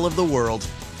capital of the world.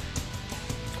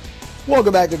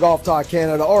 Welcome back to Golf Talk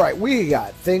Canada. All right, we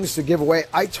got things to give away.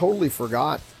 I totally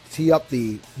forgot. Tee up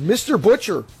the Mr.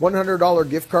 Butcher $100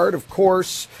 gift card. Of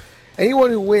course, anyone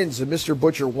who wins a Mr.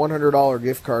 Butcher $100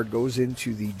 gift card goes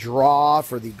into the draw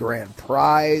for the grand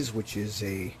prize, which is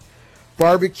a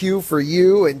barbecue for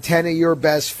you and 10 of your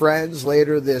best friends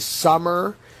later this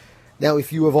summer. Now,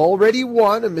 if you have already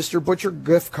won a Mr. Butcher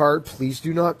gift card, please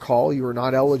do not call. You are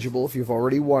not eligible if you've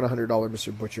already won a $100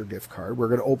 Mr. Butcher gift card. We're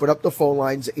going to open up the phone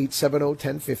lines,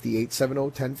 870-1050,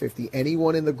 870-1050.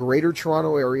 Anyone in the Greater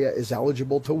Toronto area is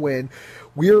eligible to win.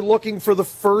 We are looking for the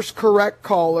first correct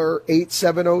caller,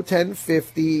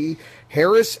 870-1050.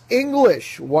 Harris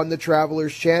English won the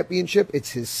Travelers Championship.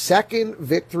 It's his second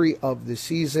victory of the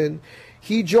season.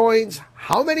 He joins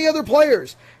how many other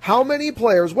players? How many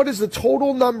players? What is the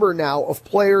total number now of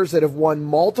players that have won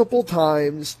multiple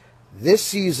times this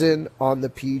season on the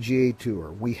PGA Tour?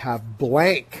 We have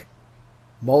blank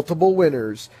multiple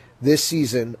winners this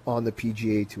season on the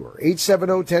PGA Tour.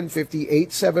 870-1050,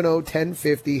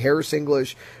 870-1050. Harris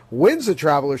English wins the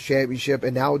Travelers Championship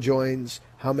and now joins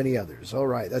how many others? All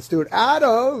right, let's do it.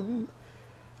 Adam,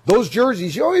 those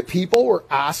jerseys, you know, people were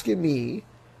asking me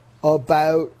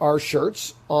about our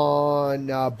shirts on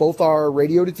both our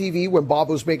radio to TV when Bob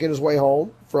was making his way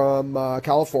home from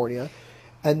California,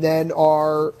 and then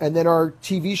our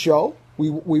TV show. We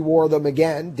wore them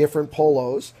again, different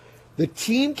polos. The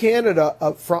Team Canada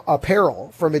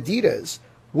apparel from Adidas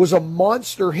was a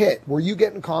monster hit. Were you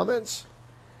getting comments?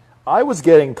 I was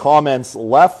getting comments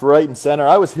left, right, and center.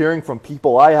 I was hearing from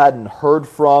people I hadn't heard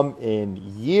from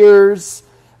in years.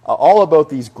 All about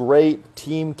these great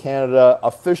Team Canada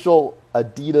official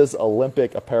Adidas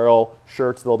Olympic apparel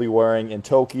shirts they'll be wearing in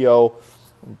Tokyo,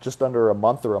 just under a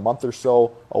month or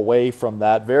so away from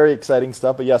that. Very exciting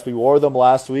stuff. But yes, we wore them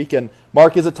last week. And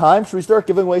Mark, is it time? Should we start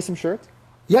giving away some shirts?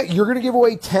 Yeah, you're going to give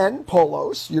away 10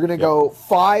 polos. You're going to go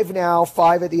 5 now,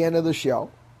 5 at the end of the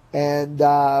show. And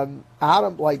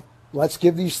Adam, let's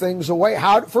give these things away.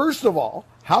 First of all,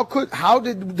 how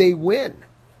did they win?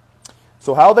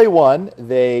 So how they won,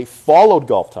 they followed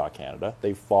Golf Talk Canada.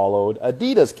 They followed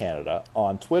Adidas Canada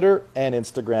on Twitter and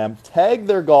Instagram, tagged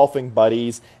their golfing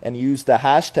buddies, and used the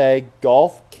hashtag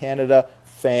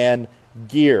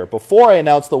GolfCanadaFanGear. Before I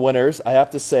announce the winners, I have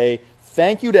to say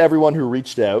thank you to everyone who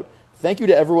reached out. Thank you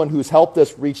to everyone who's helped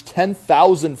us reach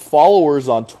 10,000 followers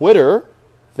on Twitter.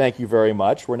 Thank you very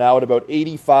much. We're now at about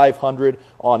 8,500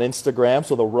 on Instagram,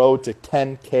 so the road to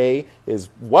 10K is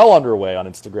well underway on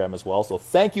Instagram as well. So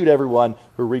thank you to everyone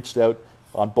who reached out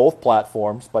on both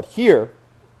platforms. But here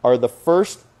are the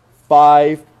first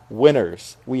 5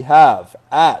 winners. We have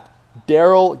at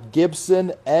Daryl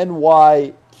Gibson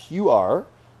NYQR.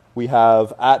 We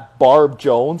have at Barb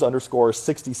Jones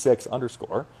 _66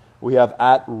 _. We have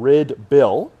at Rid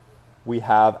Bill. We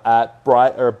have at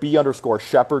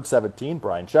B_Shepherd17,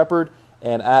 Brian Shepherd,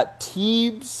 and at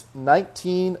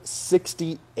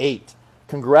Teebs1968.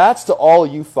 Congrats to all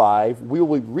you 5. We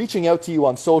will be reaching out to you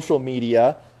on social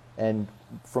media, and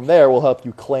from there we'll help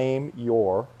you claim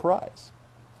your prize.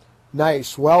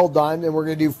 Nice. Well done. And we're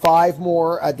going to do 5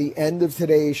 more at the end of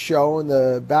today's show in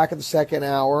the back of the second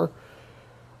hour.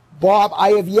 Bob, I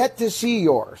have yet to see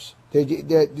yours.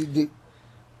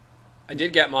 I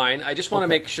did get mine. I just want to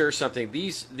make sure something.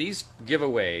 These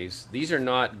giveaways, these are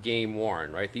not game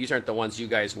worn, right? These aren't the ones you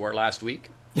guys wore last week.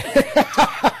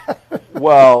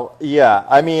 Well, yeah.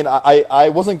 I mean, I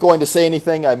wasn't going to say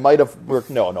anything. I might have.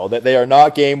 No. They are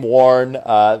not game worn.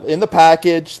 In the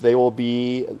package, they will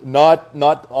be not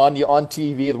on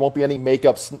TV. There won't be any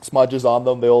makeup smudges on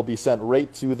them. They will be sent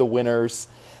right to the winners.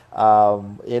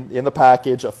 In the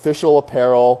package, official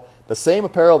apparel, the same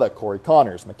apparel that Corey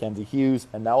Connors, Mackenzie Hughes,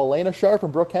 and now Elena Sharp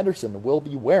and Brooke Henderson will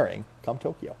be wearing come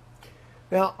Tokyo.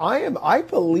 Now, I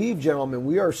believe, gentlemen,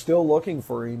 we are still looking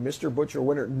for a Mr. Butcher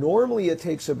winner. Normally it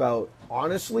takes about,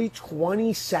 honestly,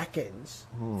 20 seconds.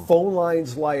 Phone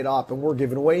lines light up, and we're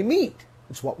giving away meat.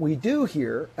 It's what we do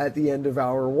here at the end of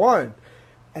hour one.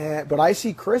 But I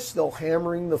see Chris still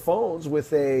hammering the phones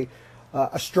with a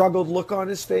struggled look on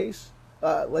his face.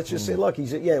 Let's just say, look,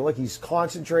 he's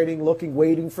concentrating, looking,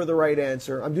 waiting for the right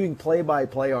answer. I'm doing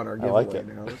play-by-play on our giveaway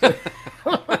now.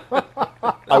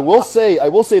 I will say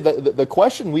that the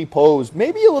question we posed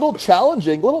may be a little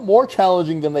challenging, a little more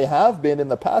challenging than they have been in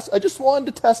the past. I just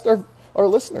wanted to test our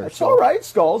listeners. It's all right,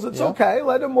 Skulls. It's okay.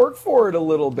 Let them work for it a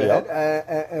little bit,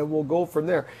 and we'll go from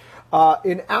there.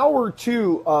 In hour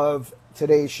two of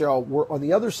today's show, on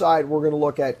the other side, we're going to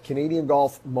look at Canadian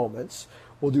golf moments.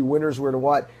 We'll do winners, where to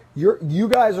what. You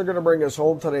guys are going to bring us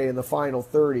home today in the final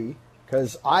 30.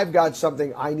 Because I've got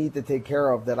something I need to take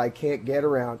care of that I can't get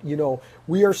around. You know,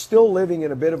 we are still living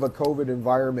in a bit of a COVID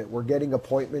environment. We're getting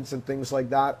appointments and things like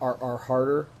that are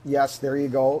harder. Yes, there you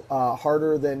go.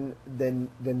 Harder than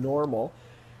normal.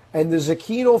 And the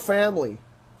Zucchino family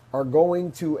are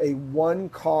going to a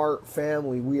one-car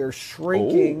family. We are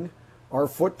shrinking our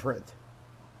footprint.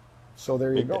 So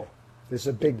there you go. This is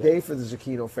a big day for the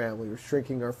Zucchino family. We're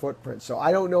shrinking our footprint. So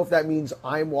I don't know if that means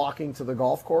I'm walking to the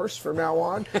golf course from now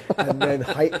on and then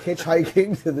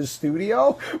hitchhiking to the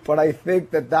studio, but I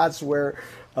think that's where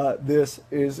this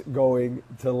is going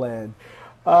to land.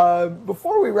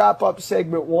 Before we wrap up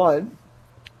segment one,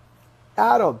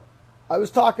 Adam, I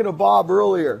was talking to Bob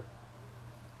earlier.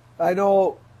 I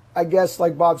guess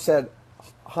like Bob said,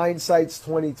 hindsight's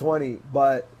 2020,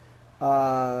 but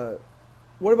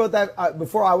what about that?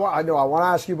 Before I want to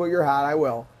ask you about your hat. I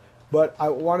will, but I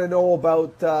want to know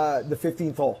about the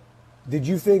 15th hole. Did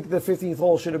you think the 15th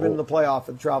hole should have been in the playoff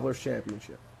at the Travelers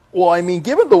Championship? Well, I mean,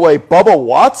 given the way Bubba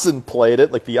Watson played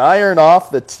it, like the iron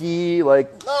off the tee,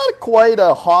 like not quite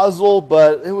a hosel,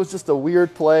 but it was just a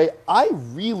weird play. I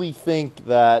really think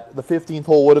that the 15th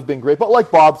hole would have been great, but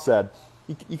like Bob said,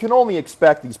 you can only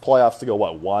expect these playoffs to go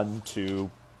 1,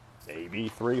 2. Maybe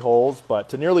 3 holes, but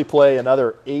to nearly play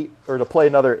another 8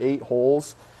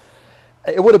 holes,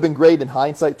 it would have been great in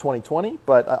hindsight 2020,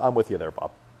 but I'm with you there,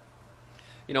 Bob.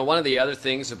 You know, one of the other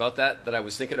things about that I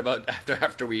was thinking about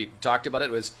after we talked about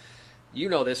it was, you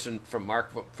know, this from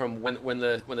Mark, from when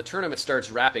the tournament starts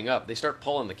wrapping up, they start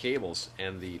pulling the cables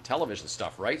and the television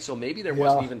stuff, right? So maybe there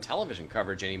wasn't even television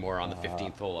coverage anymore on the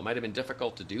 15th hole. It might have been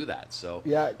difficult to do that. So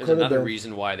there's another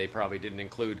reason why they probably didn't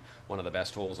include one of the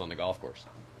best holes on the golf course.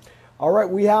 All right,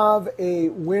 we have a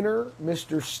winner,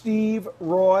 Mr. Steve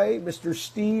Roy. Mr.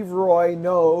 Steve Roy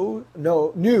knew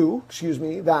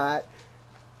that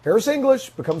Harris English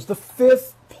becomes the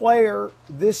 5th player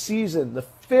this season,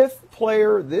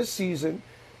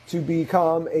 to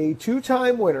become a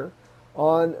 2-time winner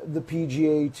on the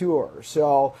PGA Tour.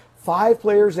 So 5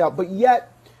 players out, but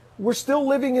yet we're still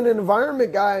living in an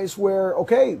environment, guys, where,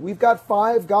 okay, we've got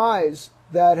 5 guys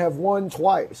that have won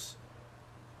twice.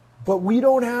 But we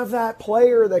don't have that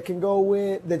player that can go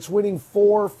in, that's winning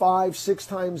 4, 5, 6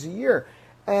 times a year.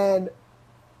 And,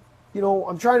 you know,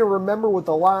 I'm trying to remember what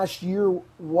the last year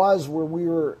was where we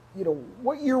were, you know,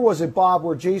 what year was it, Bob,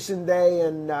 where Jason Day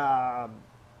and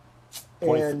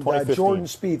Jordan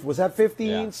Spieth, was that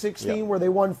 15, 16, where they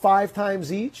won 5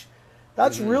 times each?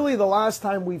 That's really the last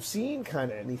time we've seen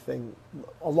kind of anything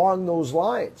along those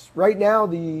lines. Right now,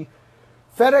 the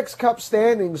FedEx Cup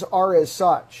standings are as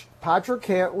such. Patrick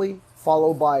Cantlay,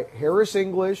 followed by Harris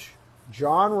English,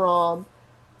 Jon Rahm,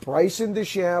 Bryson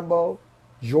DeChambeau,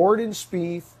 Jordan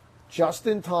Spieth,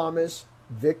 Justin Thomas,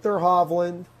 Victor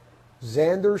Hovland,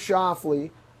 Xander Schauffele,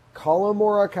 Collin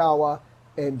Morikawa,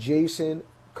 and Jason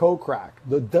Kokrak.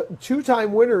 The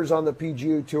 2-time winners on the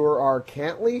PGA Tour are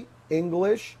Cantlay,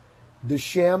 English,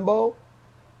 DeChambeau,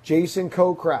 Jason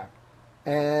Kokrak,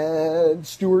 and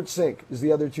Stuart Sink is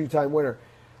the other 2-time winner.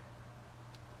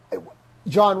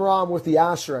 Jon Rahm with the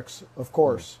asterisks, of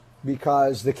course,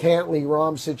 because the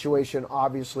Cantlay-Rahm situation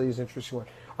obviously is an interesting one.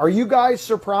 Are you guys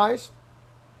surprised?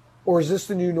 Or is this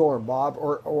the new norm, Bob?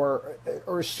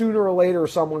 Or sooner or later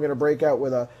is someone going to break out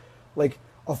with a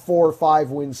 4 or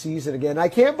 5 win season again? I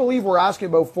can't believe we're asking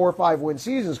about 4 or 5 win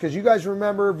seasons, because you guys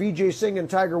remember Vijay Singh and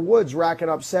Tiger Woods racking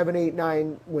up 7, 8,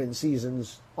 9 win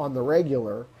seasons on the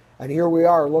regular And here we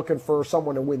are looking for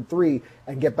someone to win 3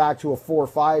 and get back to a 4 or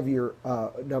 5 year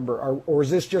number. Or is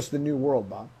this just the new world,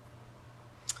 Bob?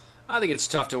 I think it's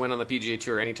tough to win on the PGA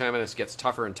Tour anytime, and it gets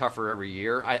tougher and tougher every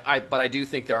year. But I do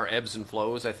think there are ebbs and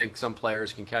flows. I think some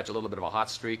players can catch a little bit of a hot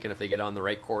streak, and if they get on the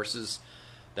right courses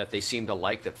that they seem to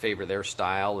like, that favor their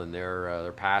style and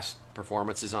their past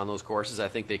performances on those courses, I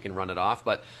think they can run it off.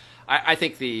 But I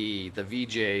think the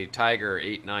VJ Tiger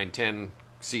 8, 9, 10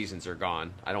 seasons are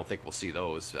gone. I don't think we'll see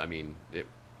those. I mean,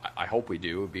 I hope we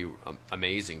do. It would be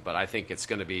amazing. But I think it's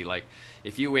going to be like,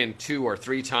 if you win 2 or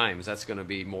 3 times, that's going to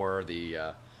be more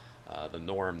the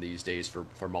norm these days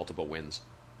for multiple wins.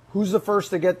 Who's the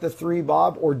first to get the 3,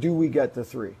 Bob, or do we get the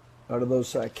 3 out of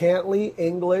those? Cantley,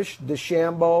 English,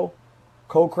 DeChambeau,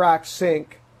 Kokrak,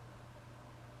 Sink.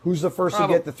 Who's the first to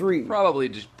get the 3?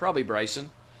 Probably Bryson,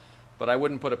 but I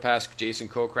wouldn't put it past Jason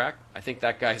Kokrak. I think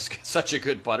that guy's such a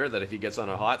good putter that if he gets on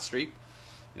a hot streak,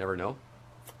 you never know.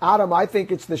 Adam, I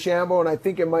think it's DeChambeau, and I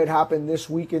think it might happen this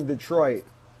week in Detroit.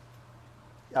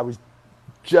 I was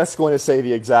just going to say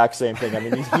the exact same thing. I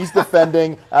mean, he's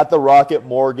defending at the Rocket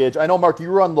Mortgage. I know, Mark, you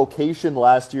were on location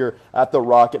last year at the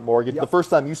Rocket Mortgage. Yep. The first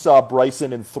time you saw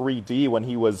Bryson in 3D when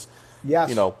he was, yes,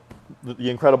 the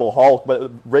Incredible Hulk,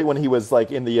 but right when he was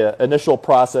like in the initial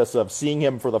process of seeing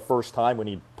him for the first time when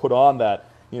he put on that,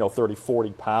 30,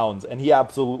 40 pounds, and he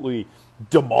absolutely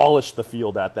demolished the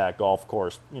field at that golf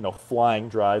course, flying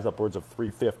drives upwards of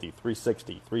 350,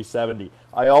 360, 370.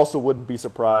 I also wouldn't be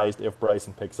surprised if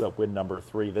Bryson picks up win number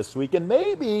 3 this week, and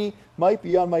maybe might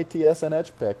be on my TSN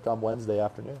Edge pick on Wednesday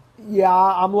afternoon. Yeah,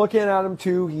 I'm looking at him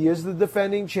too. He is the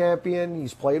defending champion.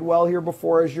 He's played well here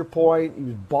before, as your point. He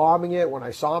was bombing it when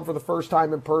I saw him for the first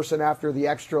time in person after the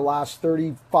extra last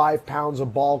 35 pounds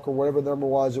of bulk or whatever the number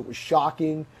was. It was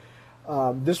shocking.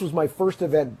 This was my first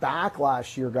event back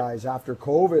last year, guys, after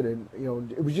COVID,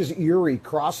 and it was just eerie,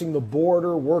 crossing the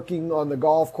border, working on the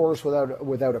golf course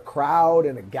without a crowd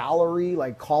and a gallery,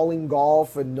 like calling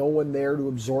golf and no one there to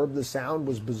absorb the sound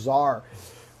was bizarre.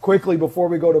 Quickly, before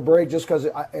we go to break, just because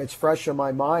it's fresh in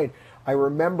my mind, I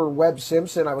remember Webb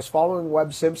Simpson. I was following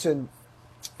Webb Simpson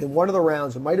in one of the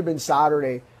rounds. It might have been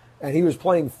Saturday, and he was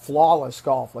playing flawless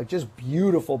golf, like just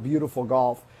beautiful, beautiful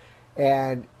golf.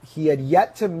 And he had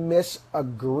yet to miss a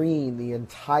green the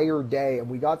entire day. And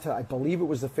we got to, I believe it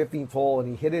was the 15th hole, and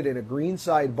he hit it in a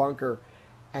greenside bunker,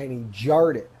 and he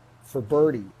jarred it for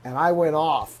birdie. And I went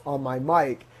off on my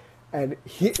mic, and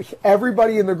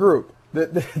everybody in the group,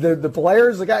 the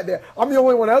players, the guy, I'm the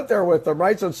only one out there with them,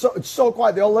 right? So it's so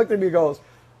quiet. They all looked at me and goes,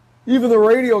 even the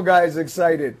radio guy is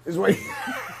excited, is what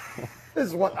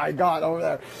is what I got over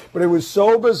there. But it was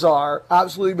so bizarre,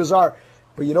 absolutely bizarre.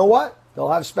 But you know what? They'll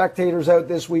have spectators out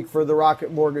this week for the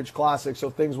Rocket Mortgage Classic, so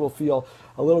things will feel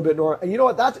a little bit normal. And you know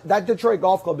what? That Detroit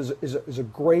Golf Club is a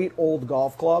great old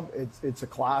golf club. It's a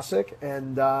classic,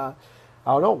 and I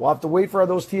don't know. We'll have to wait for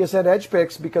those TSN Edge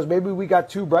picks because maybe we got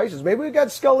 2 Brysons. Maybe we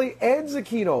got Scully and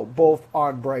Zecchino both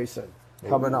on Bryson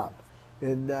coming up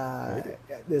in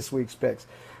this week's picks.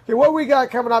 Okay, what we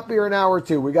got coming up here in hour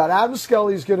 2? We got Adam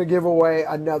Scully's going to give away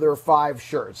another 5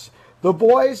 shirts. The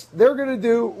boys, they're going to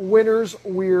do winners,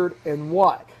 weird, and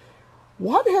what.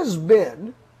 What has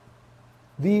been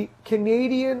the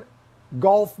Canadian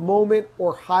golf moment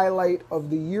or highlight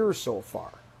of the year so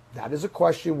far? That is a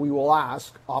question we will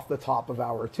ask off the top of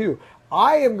hour 2.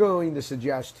 I am going to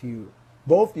suggest to you,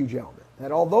 both you gentlemen,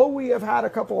 that although we have had a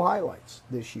couple highlights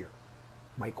this year,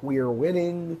 Mike Weir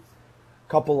winning,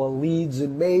 a couple of leads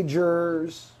in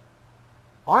majors,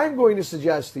 I'm going to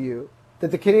suggest to you that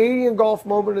the Canadian golf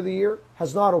moment of the year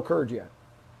has not occurred yet.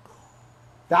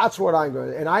 That's what I'm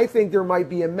going to, and I think there might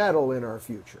be a medal in our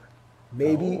future.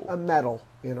 Maybe a medal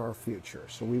in our future.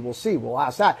 So we will see. We'll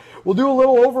ask that. We'll do a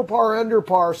little over par, under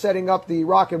par, setting up the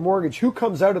Rocket Mortgage. Who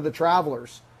comes out of the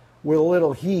Travelers with a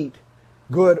little heat,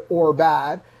 good or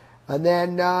bad? And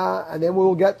then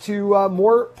we'll get to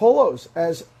more polos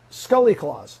as Scully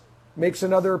Claus makes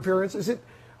another appearance.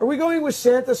 Are we going with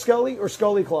Santa Scully or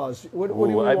Scully Claus? What do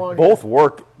we want? Both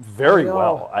work very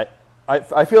well.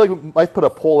 I feel like we might put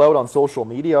a poll out on social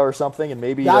media or something, and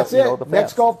maybe that's it. The fans.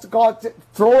 Next golf,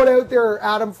 throw it out there,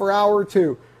 Adam, for hour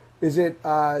 2. Is it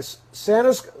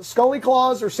Santa Scully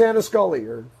Claus or Santa Scully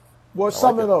or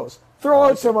some of those? Throw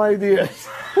out some ideas.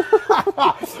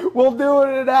 We'll do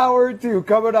it in hour 2.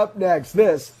 Coming up next,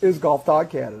 this is Golf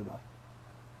Talk Canada.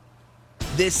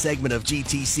 This segment of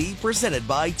GTC, presented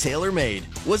by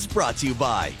TaylorMade, was brought to you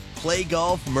by Play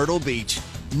Golf Myrtle Beach.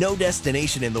 No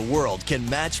destination in the world can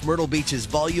match Myrtle Beach's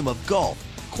volume of golf,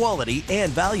 quality,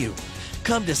 and value.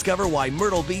 Come discover why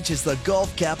Myrtle Beach is the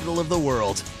golf capital of the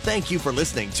world. Thank you for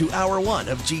listening to Hour 1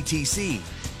 of GTC.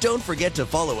 Don't forget to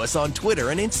follow us on Twitter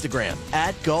and Instagram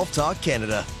at Golf Talk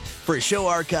Canada. For show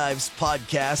archives,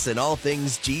 podcasts, and all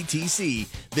things GTC,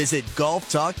 visit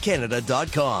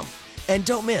golftalkcanada.com. And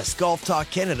don't miss Golf Talk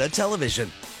Canada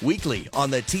Television, weekly on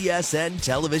the TSN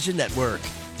Television Network.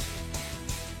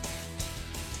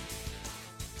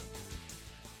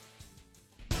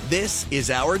 This is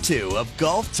Hour 2 of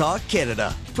Golf Talk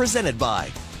Canada, presented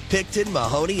by Picton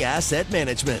Mahoney Asset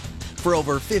Management. For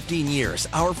over 15 years,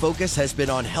 our focus has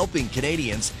been on helping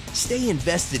Canadians stay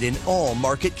invested in all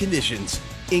market conditions,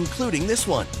 including this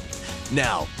one.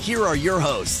 Now, here are your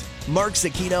hosts, Mark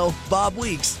Zecchino, Bob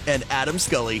Weeks, and Adam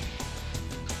Scully.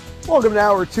 Welcome to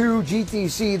Hour 2,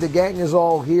 GTC. The gang is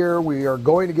all here. We are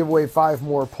going to give away 5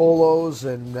 more polos,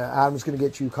 and Adam's going to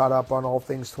get you caught up on all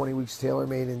things 20 Weeks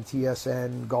TaylorMade and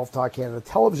TSN Golf Talk Canada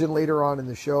Television later on in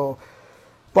the show.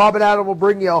 Bob and Adam will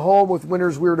bring you home with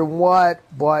Winners Weird and What,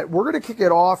 but we're going to kick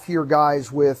it off here,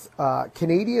 guys, with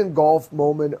Canadian Golf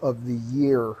Moment of the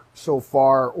Year so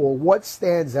far, or what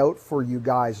stands out for you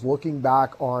guys looking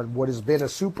back on what has been a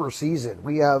super season.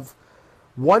 We have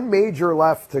one major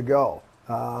left to go,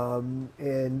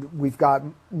 and we've got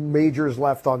majors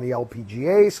left on the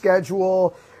LPGA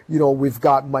schedule. You know, we've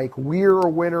got Mike Weir, a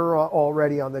winner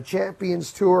already on the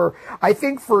Champions Tour. I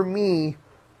think for me,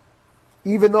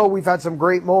 even though we've had some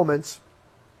great moments,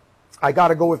 I got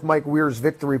to go with Mike Weir's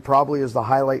victory probably as the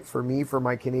highlight for me for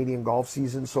my Canadian golf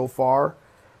season so far.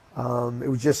 It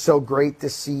was just so great to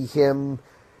see him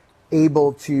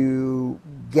able to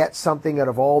get something out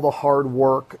of all the hard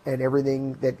work and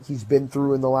everything that he's been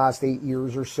through in the last 8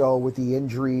 years or so with the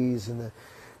injuries and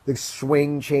the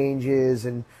swing changes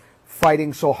and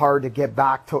fighting so hard to get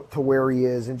back to where he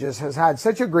is, and just has had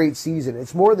such a great season.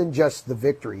 It's more than just the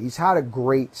victory. He's had a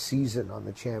great season on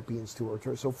the Champions Tour.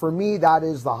 So for me, that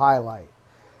is the highlight.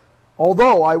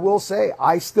 Although I will say,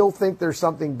 I still think there's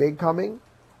something big coming,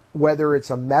 whether it's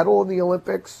a medal in the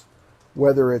Olympics,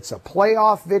 whether it's a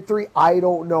playoff victory, I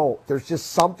don't know. There's just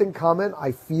something coming.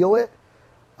 I feel it.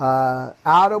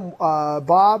 Adam,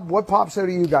 Bob, what pops out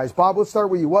of you guys? Bob, let's start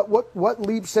with you. What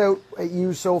leaps out at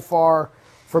you so far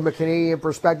from a Canadian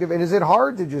perspective, and is it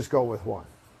hard to just go with one?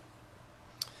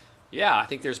 Yeah, I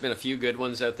think there's been a few good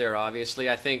ones out there, obviously.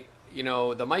 I think, you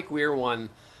know, the Mike Weir one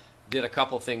did a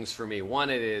couple things for me. One,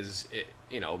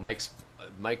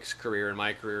 Mike's career and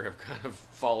my career have kind of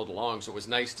followed along, so it was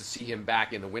nice to see him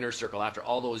back in the winner's circle after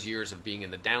all those years of being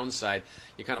in the downside.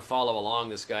 You kind of follow along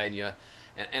this guy,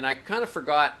 and I kind of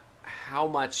forgot how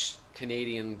much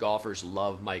Canadian golfers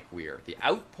love Mike Weir. The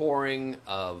outpouring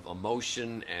of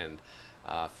emotion and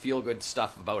feel-good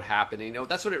stuff about happening. You know,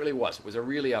 that's what it really was. It was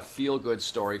really a feel-good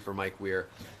story for Mike Weir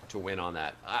to win on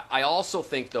that. I also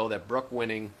think, though, that Brooke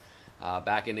winning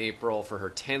back in April for her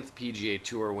 10th PGA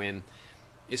Tour win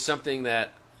is something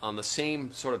that, on the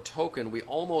same sort of token, we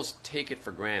almost take it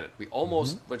for granted. We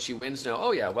almost, when she wins now,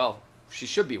 oh, yeah, well, she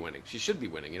should be winning. She should be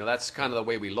winning. You know, that's kind of the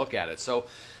way we look at it. So,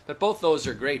 but both those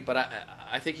are great. But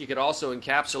I think you could also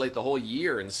encapsulate the whole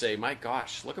year and say, my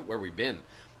gosh, look at where we've been.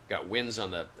 Got wins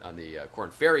on the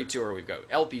Corn Ferry Tour. We've got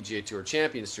LPGA Tour,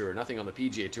 Champions Tour. Nothing on the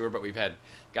PGA Tour, but we've had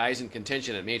guys in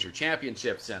contention at major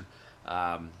championships, and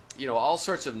all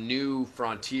sorts of new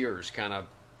frontiers, kind of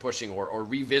pushing or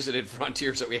revisited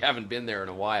frontiers that we haven't been there in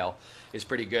a while is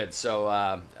pretty good.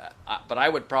 So, but I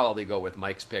would probably go with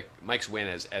Mike's win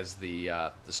as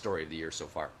the story of the year so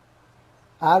far.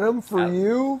 Adam, for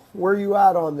you, where are you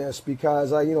at on this?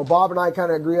 Because Bob and I kind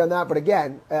of agree on that, but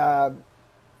again.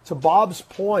 To Bob's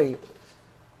point,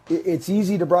 it's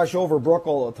easy to brush over Brooke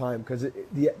all the time because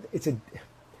it's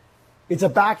a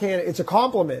backhand, it's a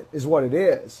compliment is what it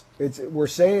is. We're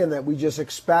saying that we just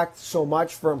expect so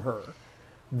much from her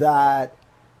that,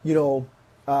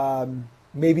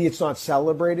 maybe it's not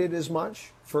celebrated as much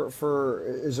for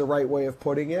is the right way of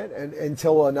putting it. And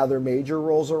until another major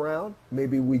rolls around,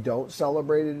 maybe we don't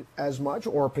celebrate it as much,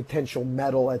 or a potential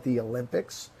medal at the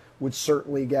Olympics would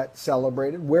certainly get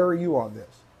celebrated. Where are you on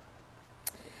this?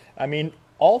 I mean,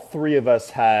 all three of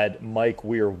us had Mike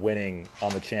Weir winning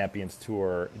on the Champions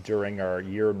Tour during our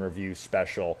year in review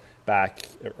special back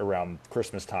around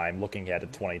Christmas time, looking at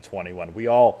it 2021. We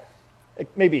all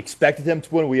maybe expected him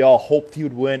to win. We all hoped he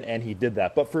would win, and he did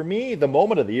that. But for me, the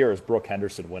moment of the year is Brooke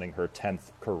Henderson winning her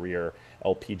 10th career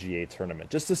LPGA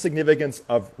tournament. Just the significance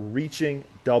of reaching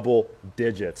double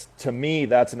digits. To me,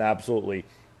 that's an absolutely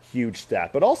huge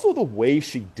stat. But also the way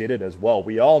she did it as well.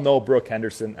 We all know Brooke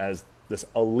Henderson as this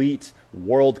elite,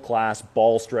 world-class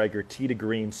ball striker, tee to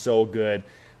green, so good.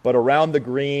 But around the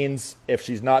greens, if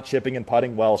she's not chipping and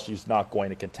putting well, she's not going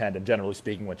to contend. And generally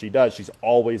speaking, when she does, she's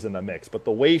always in the mix. But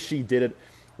the way she did it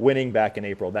winning back in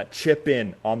April, that chip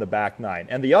in on the back nine,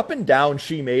 and the up and down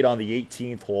she made on the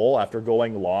 18th hole after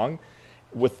going long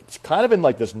with kind of in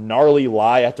like this gnarly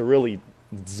lie, had to really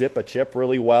zip a chip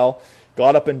really well,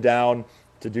 got up and down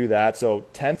to do that. So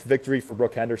 10th victory for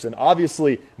Brooke Henderson.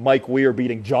 Obviously, Mike Weir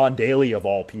beating John Daly of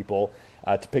all people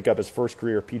to pick up his first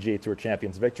career PGA Tour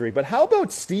Champions victory. But how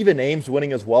about Stephen Ames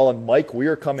winning as well and Mike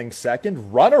Weir coming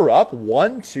second? Runner-up,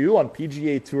 1-2 on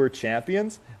PGA Tour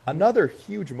Champions. Another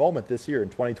huge moment this year in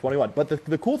 2021. But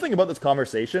the cool thing about this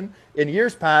conversation, in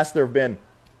years past there have been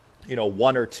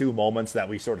one or two moments that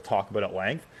we sort of talk about at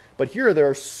length. But here, there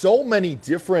are so many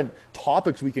different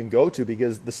topics we can go to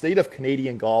because the state of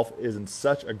Canadian golf is in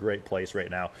such a great place right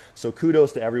now. So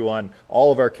kudos to everyone,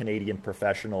 all of our Canadian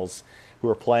professionals who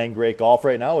are playing great golf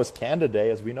right now, as Canada Day,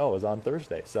 as we know, is on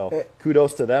Thursday. So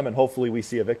kudos to them, and hopefully we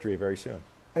see a victory very soon.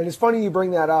 And it's funny you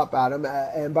bring that up, Adam.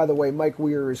 And by the way, Mike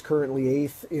Weir is currently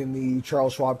 8th in the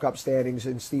Charles Schwab Cup standings,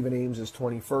 and Stephen Ames is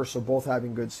 21st, so both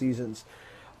having good seasons.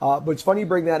 But it's funny you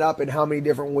bring that up and how many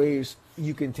different ways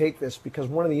you can take this, because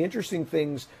one of the interesting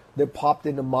things that popped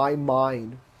into my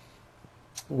mind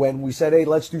when we said, hey,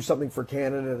 let's do something for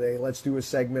Canada today, let's do a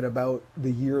segment about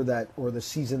the year that, or the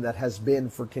season that has been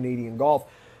for Canadian golf.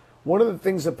 One of the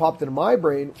things that popped into my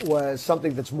brain was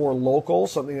something that's more local,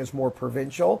 something that's more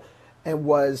provincial, and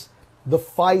was the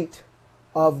fight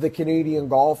of the Canadian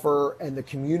golfer and the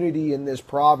community in this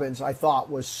province. I thought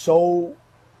was so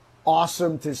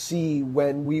awesome to see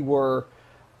when we were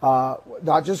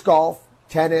not just golf,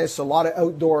 tennis, a lot of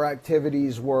outdoor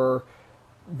activities were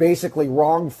basically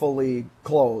wrongfully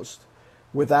closed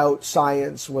without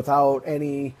science, without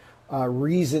any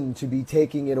reason to be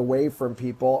taking it away from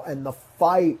people. And the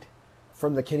fight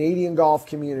from the Canadian golf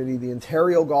community, the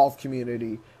Ontario golf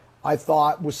community, I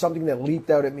thought was something that leaped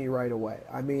out at me right away.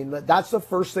 I mean, that's the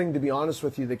first thing, to be honest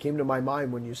with you, that came to my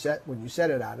mind when you said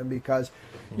it, Adam, because,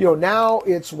 now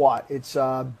it's what? It's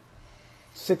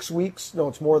 6 weeks? No,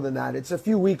 it's more than that. It's a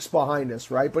few weeks behind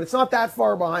us, right? But it's not that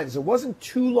far behind us. It wasn't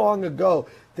too long ago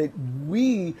that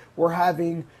we were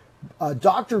having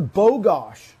Dr.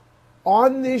 Bogosh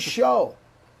on this show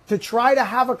to try to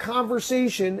have a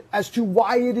conversation as to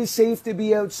why it is safe to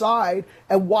be outside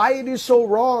and why it is so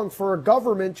wrong for a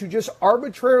government to just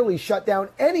arbitrarily shut down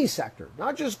any sector,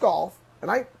 not just golf. And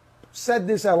I said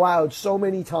this out loud so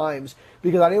many times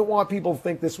because I didn't want people to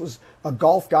think this was a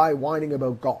golf guy whining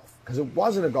about golf, because it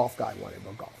wasn't a golf guy whining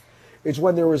about golf. It's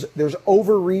when there's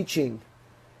overreaching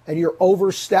and you're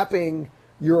overstepping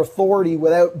your authority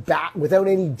without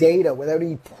any data, without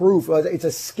any proof. It's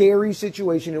a scary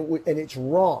situation, and it's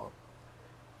wrong.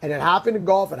 And it happened in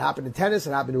golf, it happened in tennis,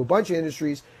 it happened to a bunch of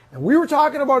industries. And we were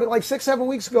talking about it like 6-7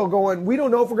 weeks ago going, we don't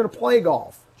know if we're going to play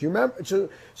golf. Do you remember?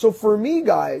 So for me,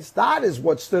 guys, that is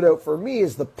what stood out for me,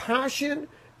 is the passion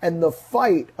and the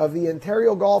fight of the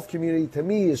Ontario golf community. To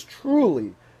me, is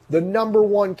truly the number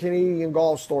one Canadian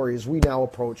golf story as we now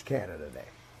approach Canada Day.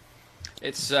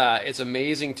 It's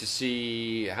amazing to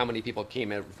see how many people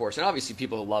came out for us, and obviously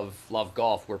people who love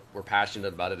golf. We're passionate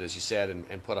about it, as you said,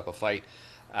 and put up a fight.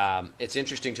 It's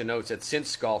interesting to note that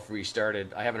since golf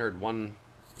restarted, I haven't heard one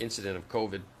incident of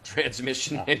COVID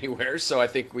transmission anywhere. So I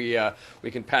think we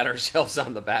can pat ourselves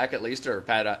on the back at least, or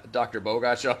pat Dr.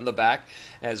 Bogosh on the back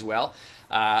as well.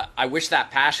 I wish that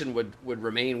passion would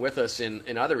remain with us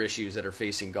in other issues that are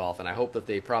facing golf, and I hope that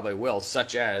they probably will,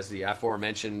 such as the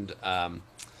aforementioned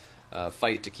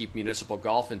fight to keep municipal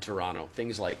golf in Toronto,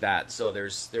 things like that. So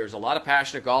there's a lot of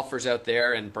passionate golfers out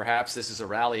there, and perhaps this is a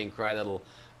rallying cry that'll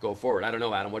go forward. I don't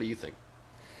know, Adam, what do you think?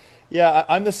 Yeah,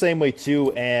 I'm the same way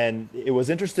too, and it was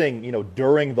interesting,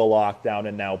 during the lockdown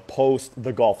and now post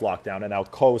the golf lockdown and now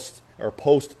post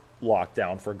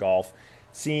lockdown for golf,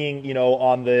 seeing,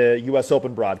 on the U.S.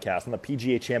 Open broadcast, on the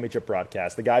PGA Championship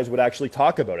broadcast, the guys would actually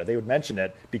talk about it. They would mention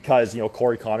it because,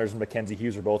 Corey Connors and Mackenzie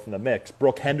Hughes are both in the mix.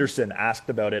 Brooke Henderson asked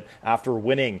about it after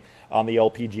winning on the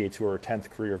LPGA Tour, her 10th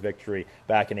career victory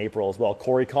back in April as well.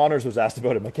 Corey Connors was asked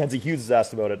about it. Mackenzie Hughes was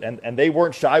asked about it. And they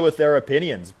weren't shy with their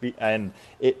opinions. And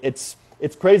it's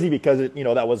crazy because,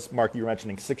 that was, Mark, you were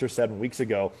mentioning 6 or 7 weeks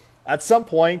ago. At some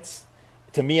point,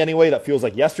 to me anyway, that feels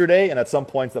like yesterday, and at some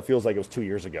points that feels like it was 2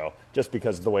 years ago, just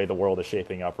because of the way the world is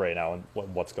shaping up right now and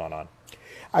what's gone on.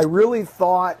 I really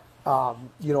thought,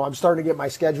 I'm starting to get my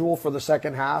schedule for the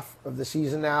second half of the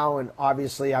season now, and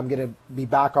obviously I'm going to be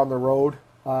back on the road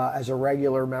as a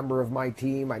regular member of my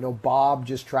team. I know Bob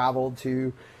just traveled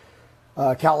to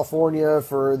California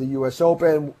for the U.S.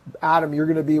 Open. Adam, you're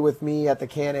going to be with me at the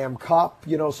Can-Am Cup,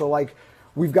 so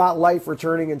we've got life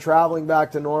returning and traveling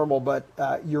back to normal, but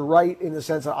you're right in the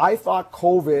sense that I thought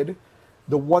COVID,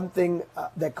 the one thing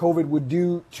that COVID would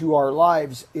do to our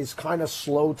lives is kind of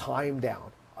slow time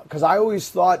down. because I always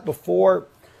thought before,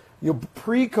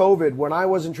 pre-COVID, when I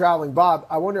wasn't traveling, Bob,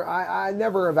 I wonder, I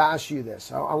never have asked you this.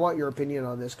 I want your opinion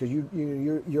on this, because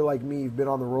you're like me, you've been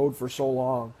on the road for so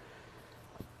long.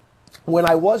 When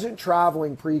I wasn't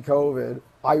traveling pre-COVID,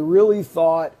 I really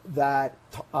thought that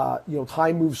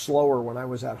time moved slower when I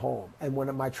was at home, and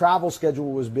when my travel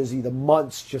schedule was busy, the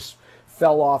months just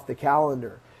fell off the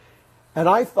calendar. And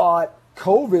I thought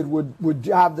COVID would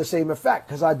have the same effect,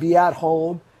 because I'd be at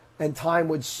home and time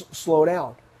would slow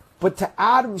down. But to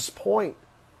Adam's point,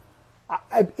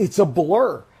 it's a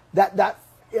blur.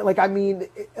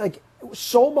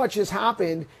 So much has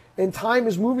happened, and time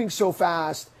is moving so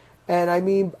fast. And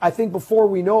I think before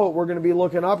we know it, we're going to be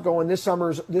looking up, going, this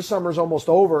summer's almost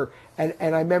over. And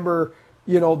I remember,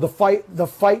 the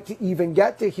fight to even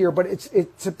get to here. But it's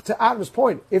to Adam's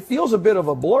point, it feels a bit of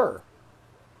a blur.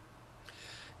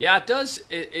 Yeah, it does.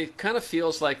 It kind of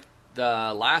feels like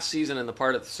the last season and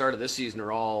the start of this season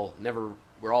we're all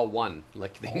one.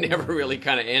 Like they never really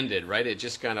kind of ended, right? It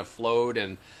just kind of flowed,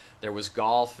 and there was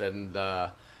golf, and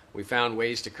we found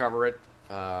ways to cover it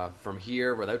from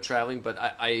here without traveling. But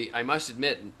I must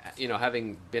admit,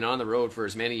 having been on the road for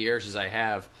as many years as I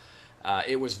have,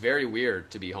 it was very weird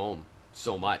to be home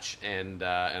so much, and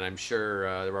I'm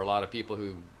sure there were a lot of people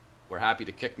who were happy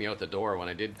to kick me out the door when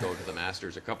I did go to the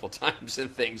Masters a couple times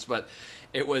and things. But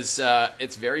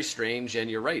it's very strange, and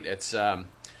you're right. It's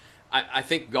I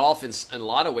think golf in a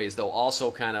lot of ways, though,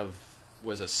 also kind of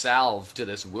was a salve to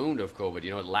this wound of COVID.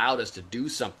 It allowed us to do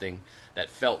something that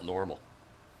felt normal.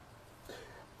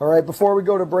 All right, before we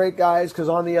go to break, guys, because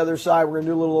on the other side, we're going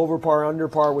to do a little over par, under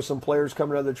par with some players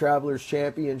coming out of the Travelers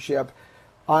Championship.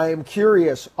 I am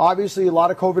curious. Obviously, a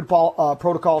lot of COVID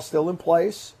protocols still in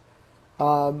place.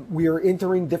 We are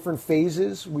entering different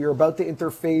phases. We are about to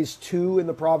enter phase 2 in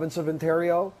the province of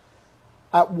Ontario.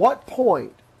 At what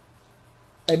point,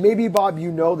 and maybe, Bob,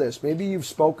 you know this, maybe you've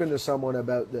spoken to someone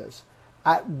about this,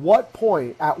 at what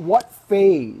point, at what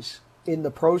phase in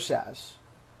the process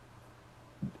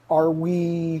are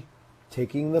we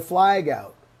taking the flag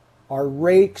out? Are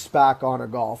rakes back on a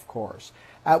golf course?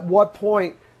 At what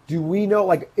point do we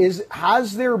know,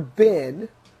 has there been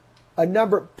a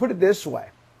number, put it this way,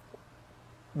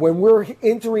 when we're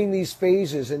entering these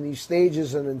phases and these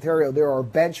stages in Ontario, there are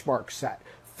benchmarks set.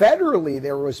 Federally,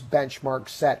 there was benchmarks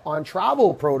set on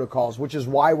travel protocols, which is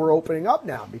why we're opening up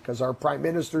now, because our Prime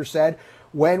Minister said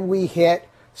when we hit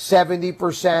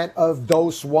 70% of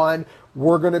dose 1,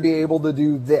 we're going to be able to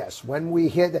do this. When we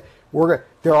hit,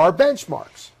 there are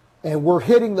benchmarks, and we're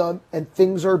hitting them, and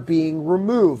things are being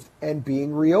removed and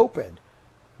being reopened.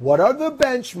 What are the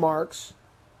benchmarks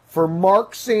for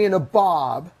Mark saying to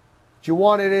Bob, do you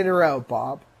want it in or out,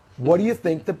 Bob? What do you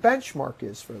think the benchmark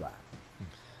is for that?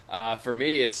 For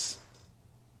me, it's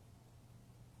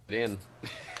in.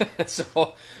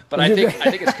 But I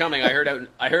think it's coming. I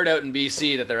heard out in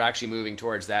BC that they're actually moving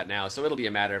towards that now, so it'll be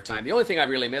a matter of time. The only thing I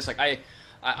really miss, I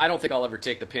don't think I'll ever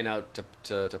take the pin out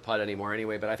to putt anymore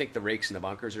anyway. But I think the rakes and the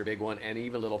bunkers are a big one, and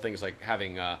even little things like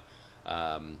having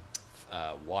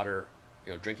water,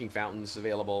 drinking fountains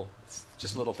available.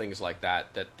 Just little things like that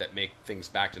make things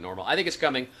back to normal. I think it's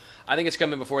coming. I think it's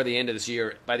coming before the end of this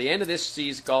year. By the end of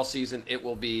this golf season, it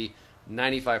will be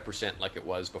 95% like it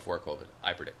was before COVID,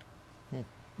 I predict.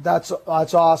 That's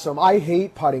awesome. I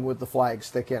hate putting with the flag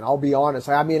stick in. I'll be honest.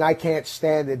 I mean, I can't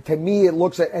stand it. To me, it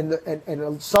looks at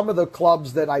and some of the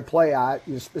clubs that I play at,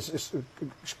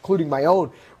 including my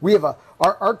own, we have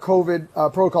our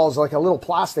COVID protocol is like a little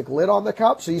plastic lid on the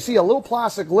cup. So you see a little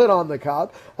plastic lid on the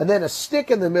cup and then a stick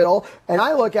in the middle. And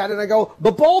I look at it and I go,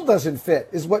 the ball doesn't fit.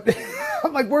 Is what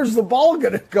I'm like? Where's the ball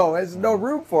going to go? There's no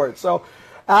room for it. So,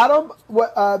 Adam,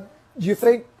 what do you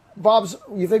think?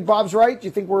 You think Bob's right? Do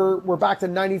you think we're back to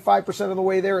 95% of the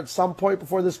way there at some point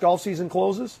before this golf season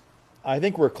closes? I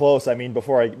think we're close. I mean,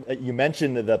 you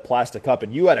mentioned the plastic cup,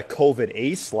 and you had a COVID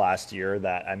ace last year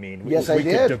that, I mean, yes, we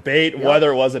could debate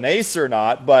whether it was an ace or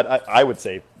not, but I would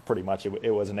say pretty much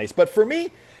it was an ace. But for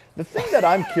me, the thing that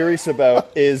I'm curious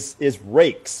about is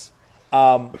rakes,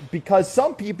 because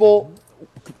some people,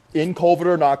 in COVID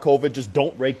or not COVID, just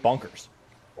don't rake bunkers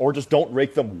or just don't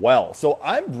rake them well. So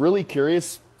I'm really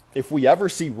curious if we ever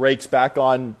see rakes back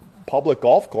on public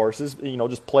golf courses,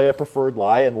 just play a preferred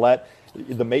lie and let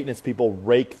the maintenance people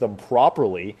rake them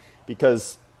properly,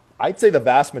 because I'd say the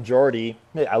vast majority,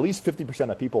 at least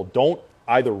 50% of people, don't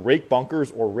either rake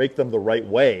bunkers or rake them the right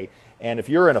way. And if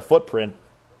you're in a footprint,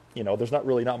 there's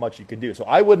not much you can do. So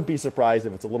I wouldn't be surprised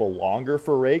if it's a little longer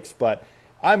for rakes, but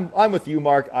I'm with you,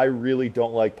 Mark. I really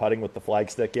don't like putting with the flag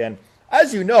stick in.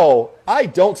 As you know, I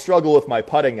don't struggle with my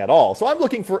putting at all. So I'm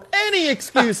looking for any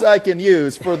excuse I can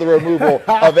use for the removal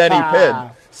of any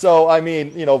pin. So, I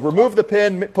mean, remove the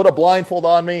pin, put a blindfold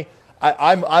on me.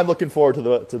 I'm looking forward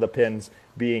to the pins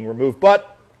being removed.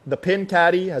 But the pin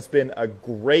caddy has been a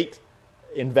great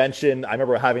invention. I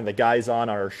remember having the guys on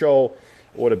our show.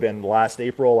 It would have been last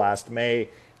April, last May.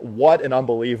 What an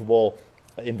unbelievable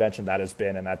invention that has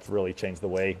been, and that's really changed the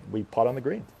way we putt on the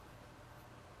green.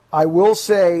 I will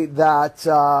say that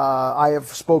I have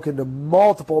spoken to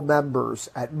multiple members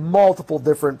at multiple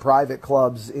different private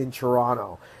clubs in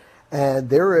Toronto, and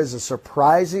there is a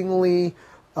surprisingly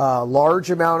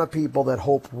large amount of people that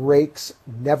hope rakes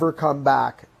never come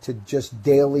back to just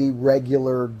daily,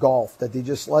 regular golf. That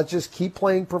let's just keep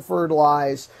playing preferred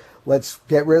lies. Let's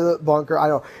get rid of the bunker. I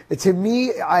don't. To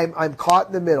me, I'm caught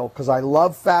in the middle because I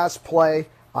love fast play.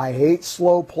 I hate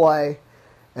slow play.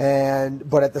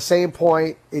 But at the same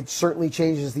point, it certainly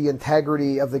changes the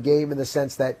integrity of the game in the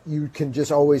sense that you can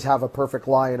just always have a perfect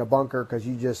lie in a bunker because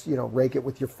you just, rake it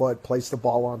with your foot, place the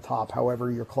ball on top,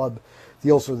 however your club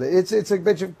deals with it. It's a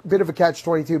bit of a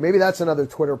catch-22. Maybe that's another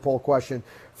Twitter poll question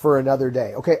for another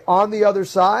day. Okay, on the other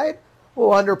side,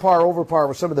 well, under par, over par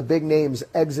with some of the big names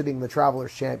exiting the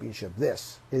Travelers Championship.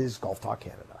 This is Golf Talk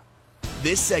Canada.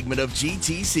 This segment of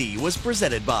GTC was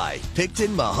presented by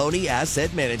Picton Mahoney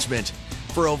Asset Management.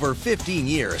 For over 15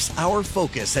 years, our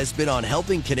focus has been on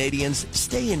helping Canadians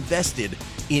stay invested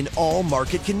in all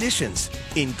market conditions,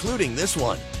 including this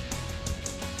one.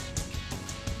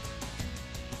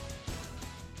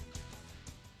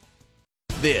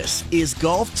 This is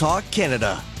Golf Talk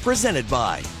Canada, presented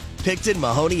by Picton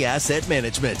Mahoney Asset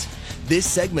Management. This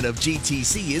segment of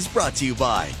GTC is brought to you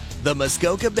by the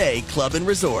Muskoka Bay Club and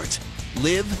Resort.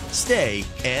 Live, stay,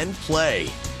 and play.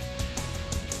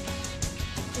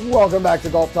 Welcome back to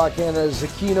Golf Talk Canada.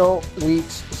 Zecchino,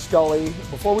 Weeks, Scully.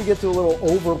 Before we get to a little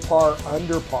over par,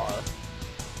 under par,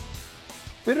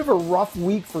 bit of a rough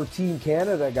week for Team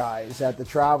Canada guys at the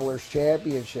Travelers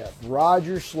Championship.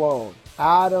 Roger Sloan,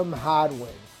 Adam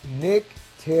Hadwin, Nick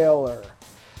Taylor,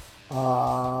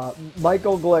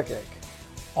 Michael Glick,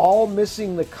 all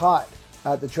missing the cut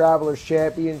at the Travelers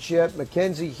Championship.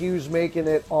 Mackenzie Hughes making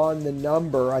it on the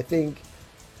number. I think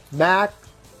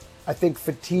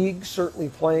fatigue certainly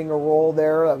playing a role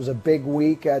there. That was a big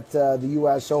week at the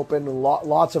U.S. Open.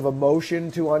 Lots of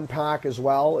emotion to unpack as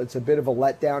well. It's a bit of a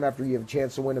letdown after you have a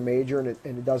chance to win a major and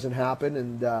it doesn't happen,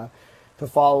 and to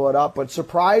follow it up. But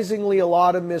surprisingly, a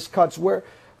lot of missed cuts. Where,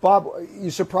 Bob,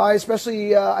 you surprised?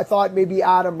 Especially, I thought maybe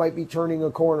Adam might be turning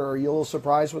a corner. Are you a little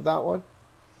surprised with that one?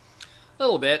 A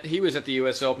little bit. He was at the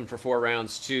U.S. Open for 4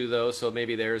 rounds too, though, so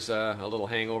maybe there's a little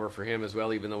hangover for him as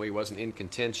well, even though he wasn't in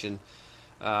contention.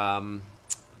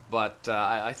 But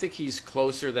I think he's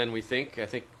closer than we think. I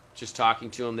think just talking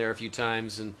to him there a few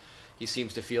times, and he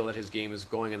seems to feel that his game is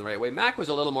going in the right way. Mac was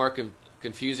a little more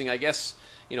confusing. I guess,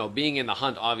 being in the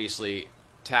hunt obviously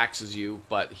taxes you,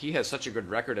 but he has such a good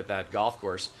record at that golf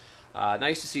course.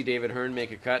 Nice to see David Hearn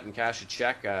make a cut and cash a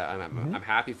check. I'm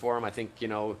happy for him. I think,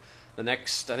 I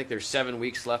think there's 7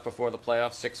 weeks left before the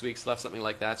playoffs, 6 weeks left, something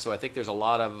like that. So I think there's a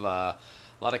lot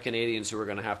of Canadians who are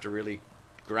going to have to really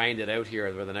grind it out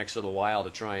here for the next little while to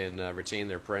try and retain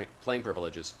their playing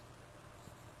privileges.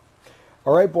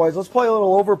 All right, boys, let's play a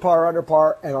little over par, under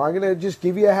par, and I'm going to just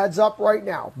give you a heads up right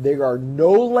now. There are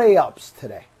no layups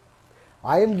today.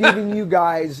 I am giving you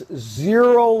guys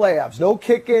 0 layups, no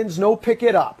kick-ins, no pick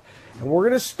it up. And we're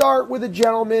going to start with a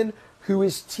gentleman who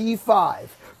is T5,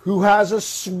 who has a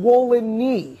swollen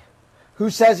knee, who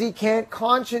says he can't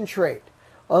concentrate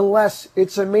unless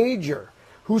it's a major,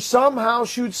 who somehow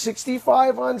shoots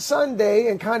 65 on Sunday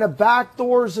and kind of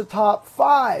backdoors the top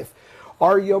 5.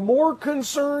 Are you more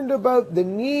concerned about the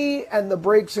knee and the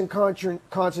breaks in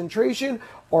concentration,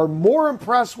 or more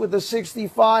impressed with the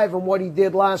 65 and what he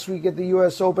did last week at the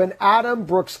U.S. Open? Adam,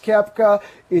 Brooks Koepka,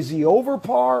 is he over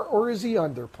par or is he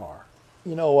under par?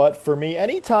 You know what? For me,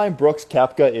 anytime Brooks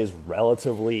Koepka is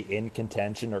relatively in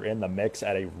contention or in the mix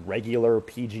at a regular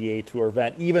PGA Tour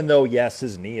event, even though, yes,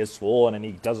 his knee is swollen and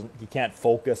he can't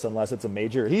focus unless it's a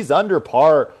major, he's under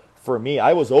par for me.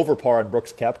 I was over par on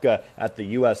Brooks Koepka at the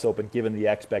U.S. Open, given the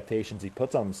expectations he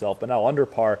puts on himself. But now under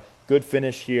par, good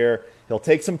finish here. He'll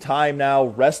take some time now,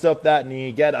 rest up that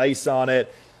knee, get ice on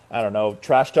it. I don't know,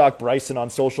 trash talk Bryson on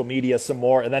social media some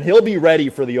more, and then he'll be ready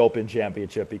for the Open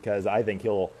Championship, because I think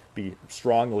he'll be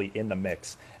strongly in the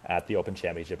mix at the Open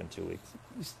Championship in 2 weeks.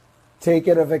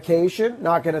 Taking a vacation,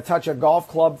 not going to touch a golf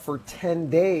club for 10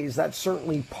 days. That's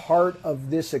certainly part of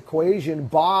this equation.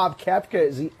 Bob, Koepka,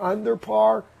 is he under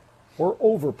par or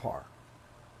over par?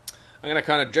 I'm going to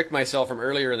contradict myself from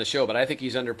earlier in the show, but I think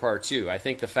he's under par too. I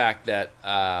think the fact that,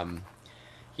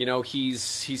 he's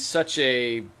such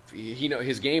a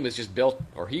his game is just built,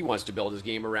 or he wants to build his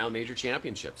game around major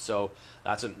championships. So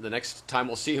the next time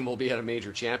we'll see him will be at a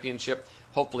major championship.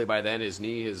 Hopefully by then his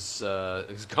knee has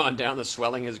gone down, the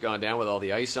swelling has gone down with all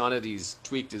the ice on it. He's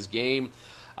tweaked his game.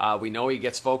 We know he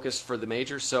gets focused for the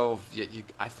major, so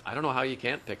I don't know how you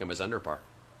can't pick him as under par.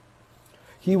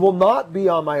 He will not be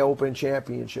on my Open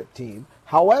Championship team.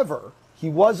 However, he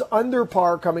was under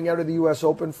par coming out of the U.S.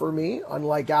 Open for me,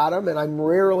 unlike Adam, and I'm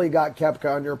rarely got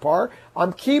Koepka under par.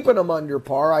 I'm keeping him under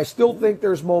par. I still think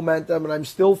there's momentum, and I'm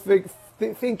still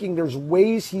thinking there's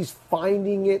ways he's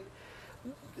finding it.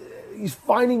 He's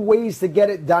finding ways to get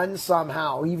it done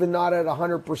somehow, even not at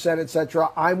 100%, etc.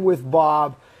 I'm with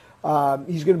Bob.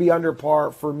 He's going to be under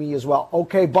par for me as well.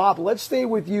 Okay, Bob, let's stay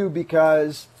with you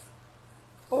because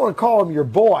I want to call him your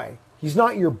boy. He's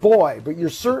not your boy, but you're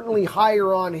certainly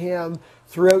higher on him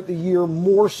throughout the year,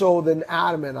 more so than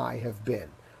Adam and I have been.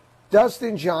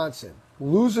 Dustin Johnson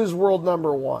loses world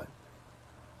number one.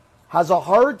 Has a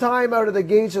hard time out of the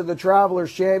gates of the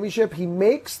Travelers Championship. He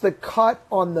makes the cut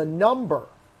on the number,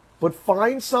 but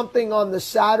finds something on the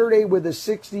Saturday with a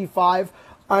 65.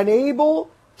 Unable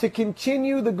to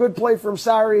continue the good play from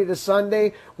Saturday to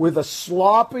Sunday with a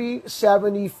sloppy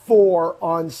 74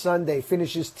 on Sunday.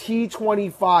 Finishes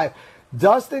T25.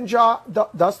 Dustin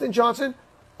Johnson,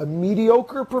 a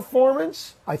mediocre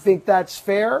performance. I think that's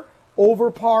fair.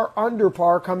 Over par, under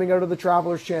par coming out of the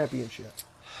Travelers Championship.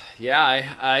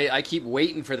 Yeah, I keep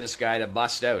waiting for this guy to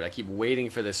bust out. I keep waiting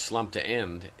for this slump to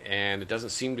end, and it doesn't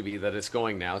seem to be that it's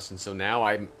going now. And so now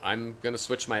I'm going to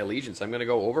switch my allegiance. I'm going to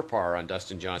go over par on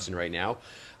Dustin Johnson right now.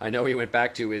 I know he went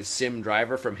back to his Sim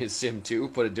driver from his Sim 2,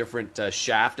 put a different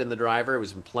shaft in the driver. He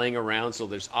was playing around, so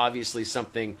there's obviously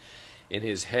something in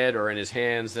his head or in his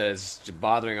hands that is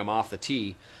bothering him off the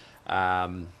tee.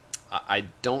 I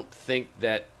don't think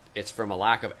that it's from a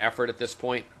lack of effort at this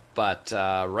point, but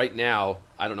right now,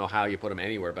 I don't know how you put him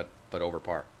anywhere but over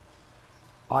par.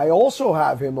 I also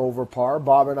have him over par.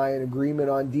 Bob and I in agreement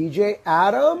on DJ.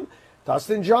 Adam,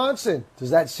 Dustin Johnson,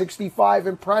 does that 65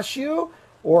 impress you?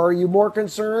 Or are you more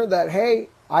concerned that, hey,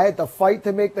 I had to fight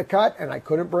to make the cut and I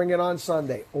couldn't bring it on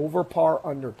Sunday? Over par,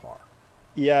 under par.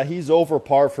 Yeah, he's over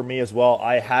par for me as well.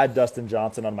 I had Dustin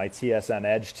Johnson on my TSN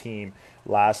Edge team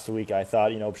last week. I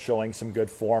thought, showing some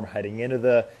good form heading into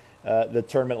the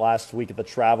tournament last week at the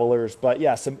Travelers. But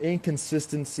yeah, some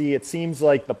inconsistency. It seems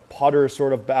like the putter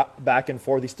sort of back and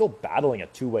forth. He's still battling a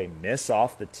two-way miss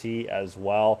off the tee as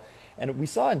well. And we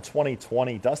saw in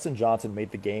 2020, Dustin Johnson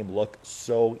made the game look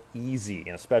so easy, and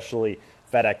especially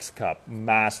FedEx Cup,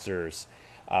 Masters,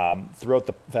 throughout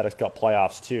the FedEx Cup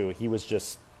playoffs too. He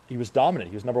was dominant.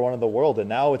 He was number one in the world, and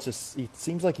now it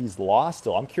seems like he's lost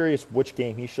still. I'm curious which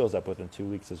game he shows up with in 2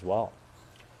 weeks as well.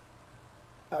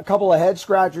 A couple of head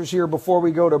scratchers here before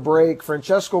we go to break.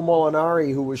 Francesco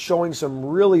Molinari, who was showing some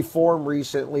really form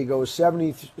recently, goes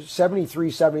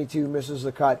 73-72, misses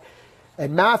the cut.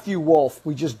 And Matthew Wolff,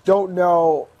 we just don't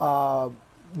know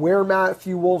where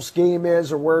Matthew Wolff's game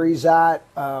is or where he's at.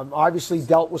 Obviously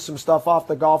dealt with some stuff off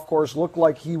the golf course. Looked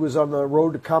like he was on the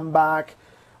road to comeback.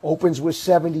 Opens with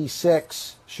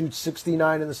 76, shoots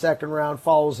 69 in the second round,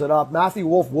 follows it up. Matthew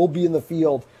Wolff will be in the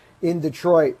field in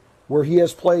Detroit, where he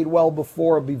has played well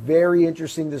before. It'll be very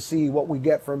interesting to see what we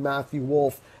get from Matthew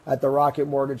Wolff at the Rocket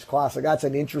Mortgage Classic. That's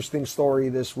an interesting story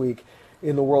this week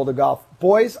in the world of golf.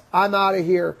 Boys, I'm out of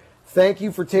here. Thank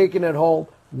you for taking it home.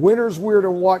 Winners, Weird,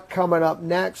 and What coming up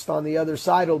next. On the other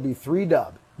side, it'll be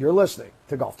 3-dub. You're listening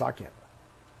to Golf Talk Canada.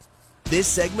 This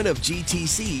segment of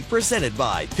GTC, presented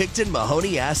by Picton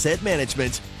Mahoney Asset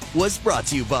Management, was brought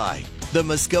to you by the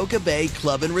Muskoka Bay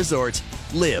Club and Resort.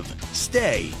 Live,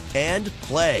 stay, and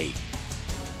play.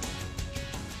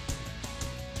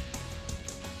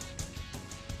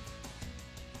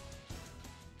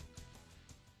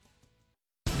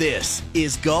 This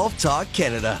is Golf Talk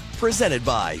Canada, presented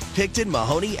by Picton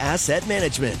Mahoney Asset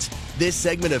Management. This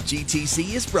segment of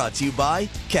GTC is brought to you by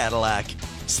Cadillac.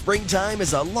 Springtime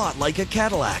is a lot like a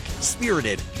Cadillac,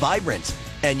 spirited, vibrant,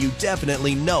 and you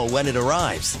definitely know when it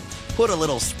arrives. Put a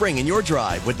little spring in your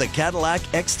drive with the Cadillac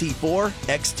XT4,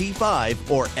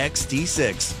 XT5, or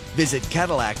XT6. Visit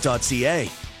Cadillac.ca.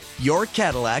 Your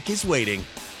Cadillac is waiting.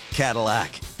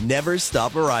 Cadillac, never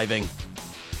stop arriving.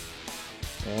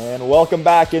 And welcome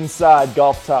back inside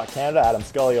Golf Talk Canada. Adam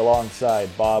Scully alongside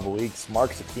Bob Weeks.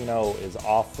 Mark Cicchino is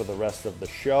off for the rest of the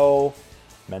show,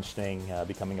 mentioning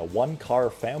becoming a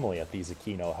one-car family at the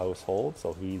Cicchino household.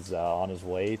 So he's on his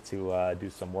way to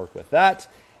do some work with that.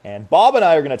 And Bob and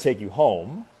I are going to take you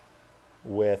home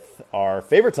with our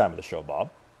favorite time of the show,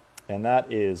 Bob. And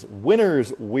that is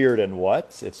Winners, Weird, and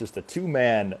What. It's just a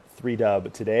two-man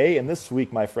 3-dub today. And this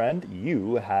week, my friend,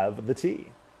 you have the tee.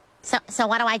 So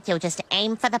what do I do? Just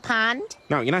aim for the pond?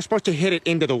 No, you're not supposed to hit it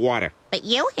into the water. But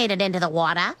you hit it into the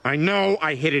water. I know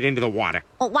I hit it into the water.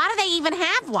 Well, why do they even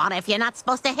have water if you're not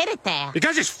supposed to hit it there?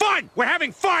 Because it's fun! We're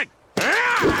having fun!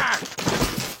 Ah!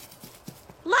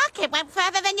 Look, it went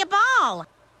further than your ball.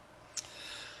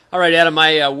 All right, Adam,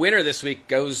 my winner this week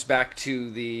goes back to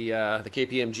the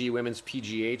KPMG Women's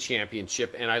PGA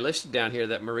Championship, and I listed down here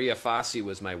that Maria Fassi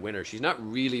was my winner. She's not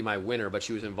really my winner, but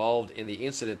she was involved in the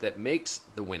incident that makes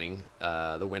the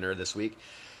winner this week.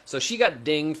 So she got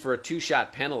dinged for a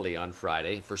 2-shot penalty on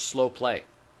Friday for slow play,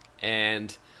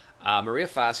 and Maria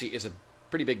Fassi is a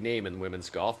pretty big name in women's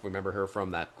golf. Remember her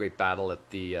from that great battle at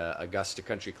the Augusta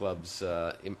Country Club's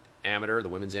amateur, the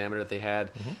women's amateur that they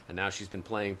had, and now she's been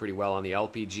playing pretty well on the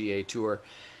LPGA Tour.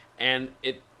 And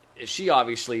she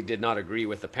obviously did not agree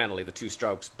with the penalty, the 2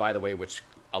 strokes, by the way, which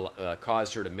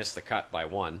caused her to miss the cut by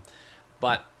 1.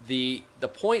 But the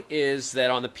point is that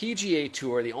on the PGA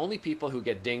Tour, the only people who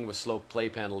get dinged with slow play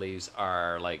penalties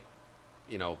are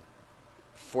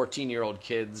 14-year-old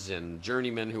kids and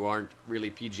journeymen who aren't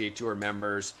really PGA Tour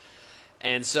members.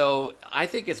 And so I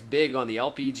think it's big on the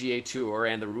LPGA Tour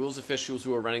and the rules officials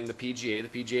who are running the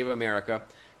PGA of America,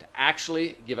 to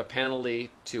actually give a penalty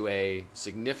to a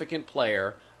significant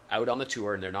player out on the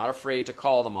tour, and they're not afraid to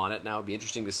call them on it. Now, it'd be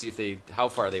interesting to see how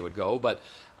far they would go, but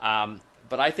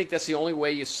I think that's the only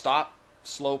way you stop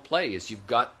slow play, is you've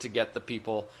got to get the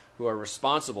people who are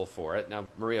responsible for it. Now,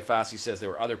 Maria Fassi says there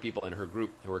were other people in her group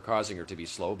who were causing her to be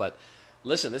slow, but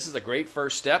listen, this is a great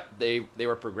first step. They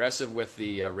were progressive with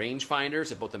the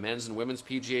rangefinders at both the men's and women's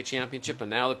PGA Championship, and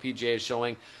now the PGA is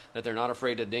showing that they're not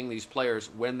afraid to ding these players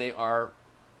when they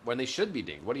should be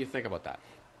dinged. What do you think about that?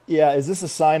 Yeah, is this a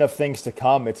sign of things to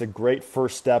come? It's a great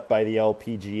first step by the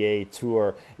LPGA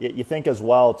Tour. You think as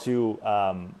well, too,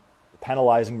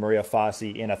 penalizing Maria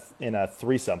Fassi in a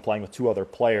threesome, playing with 2 other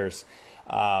players.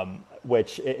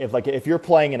 Which if you're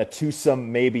playing in a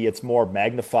twosome, maybe it's more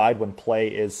magnified when play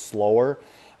is slower.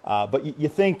 But you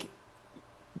think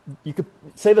you could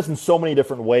say this in so many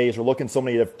different ways or look in so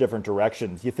many different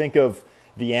directions. You think of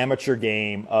the amateur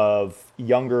game of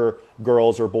younger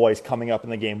girls or boys coming up in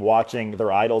the game, watching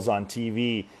their idols on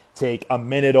TV take a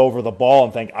minute over the ball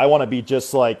and think, I want to be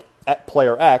just like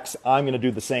player X. I'm going to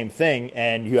do the same thing.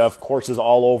 And you have courses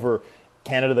all over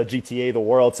Canada, the GTA, the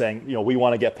world saying, we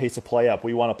want to get pace of play up.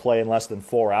 We want to play in less than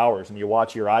 4 hours. And you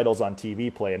watch your idols on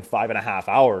TV play in 5.5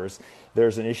 hours.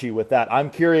 There's an issue with that.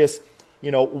 I'm curious,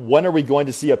 when are we going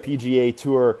to see a PGA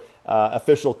Tour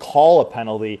official call a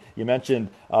penalty? You mentioned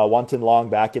Wanton Long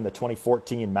back in the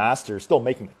 2014 Masters, still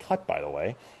making the cut, by the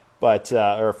way, but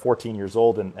or 14 years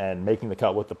old and making the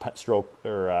cut with the stroke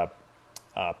or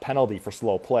penalty for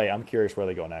slow play. I'm curious where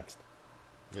they go next.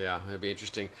 Yeah, it'd be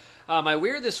interesting. My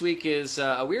weird this week is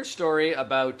a weird story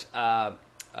about,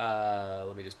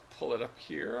 let me just pull it up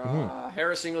here,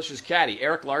 Harris English's caddy,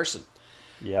 Eric Larson.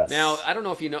 Yes. Now, I don't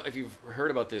know if you've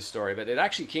heard about this story, but it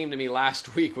actually came to me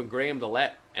last week when Graham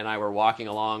Dillette and I were walking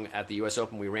along at the U.S.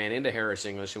 Open. We ran into Harris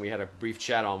English, and we had a brief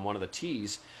chat on one of the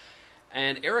tees.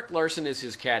 And Eric Larson is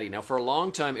his caddy. Now, for a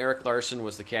long time, Eric Larson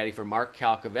was the caddy for Mark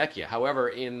Calcavecchia. However,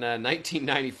 in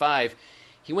 1995,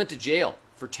 he went to jail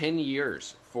for 10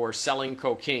 years for selling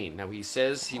cocaine. Now, he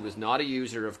says he was not a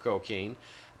user of cocaine,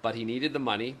 but he needed the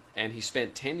money, and he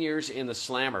spent 10 years in the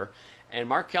slammer. And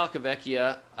Mark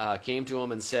Calcavecchia came to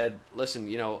him and said,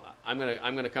 listen, I'm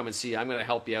gonna come and see you. I'm going to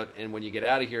help you out, and when you get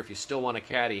out of here, if you still want a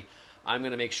caddy, I'm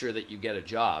going to make sure that you get a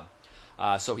job.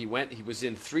 So he was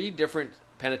in 3 different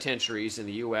penitentiaries in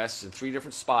the U.S. in 3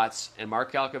 different spots, and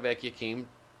Mark Calcavecchia came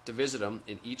to visit him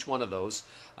in each one of those.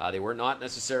 They were not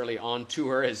necessarily on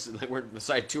tour, as they weren't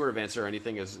beside tour events or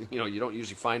anything, as you don't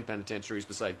usually find penitentiaries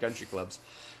beside country clubs.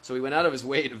 So he went out of his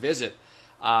way to visit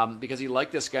because he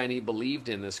liked this guy and he believed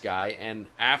in this guy. And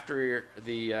after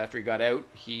he got out,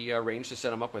 he arranged to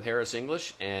set him up with Harris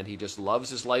English, and he just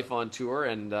loves his life on tour,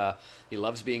 and he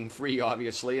loves being free,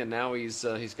 obviously. And now he's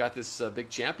got this big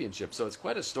championship. So it's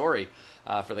quite a story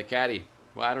for the caddy.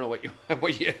 Well, I don't know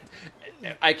what you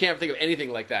I can't think of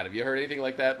anything like that. Have you heard anything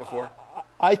like that before?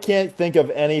 I can't think of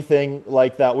anything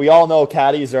like that. We all know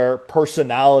caddies are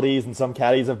personalities, and some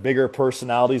caddies have bigger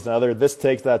personalities than others. This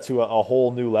takes that to a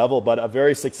whole new level, but a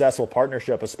very successful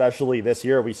partnership, especially this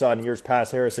year. We saw in years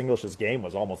past, Harris English's game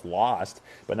was almost lost,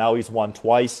 but now he's won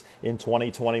twice in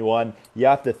 2021. You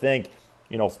have to think,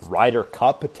 Ryder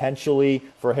Cup potentially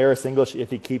for Harris English if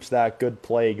he keeps that good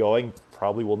play going.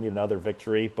 Probably will need another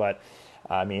victory, but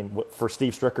I mean, for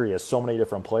Steve Stricker, he has so many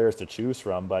different players to choose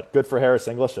from, but good for Harris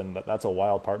English, and that's a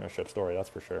wild partnership story, that's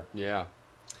for sure. Yeah.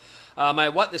 My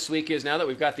what this week is, now that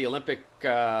we've got the Olympic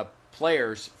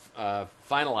players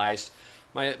finalized,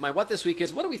 My what this week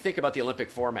is, what do we think about the Olympic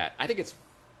format? I think it's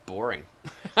boring.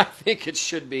 I think it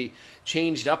should be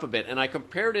changed up a bit. And I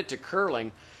compared it to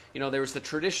curling. There was the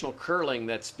traditional curling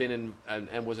that's been in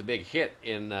and was a big hit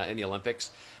in the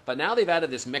Olympics. But now they've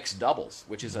added this mixed doubles,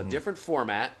 which is a different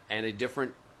format and a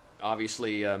different,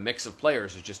 obviously, mix of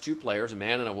players. There's just two players, a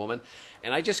man and a woman.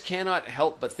 And I just cannot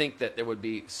help but think that there would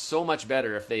be so much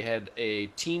better if they had a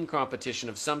team competition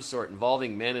of some sort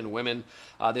involving men and women.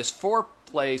 This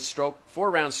four-round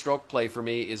stroke play for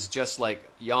me is just like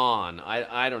yawn.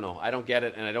 I don't know. I don't get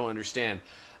it, and I don't understand.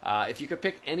 If you could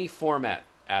pick any format,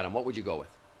 Adam, what would you go with?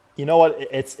 You know what?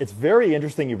 It's very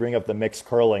interesting you bring up the mixed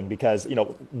curling because,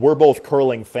 we're both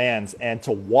curling fans. And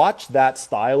to watch that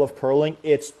style of curling,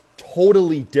 it's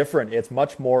totally different. It's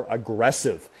much more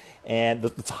aggressive. And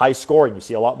it's high scoring. You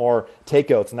see a lot more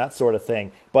takeouts and that sort of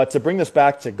thing. But to bring this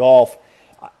back to golf,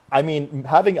 I mean,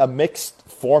 having a mixed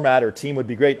format or team would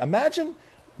be great. Imagine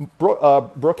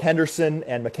Brooke Henderson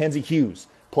and Mackenzie Hughes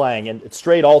playing and it's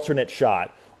straight alternate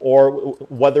shot. Or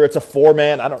whether it's a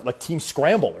four-man, like team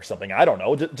scramble or something. I don't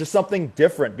know, just something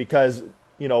different because,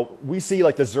 we see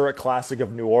like the Zurich Classic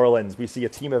of New Orleans. We see a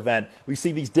team event. We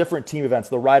see these different team events.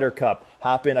 The Ryder Cup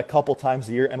happen a couple times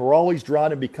a year, and we're always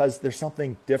drawn in because there's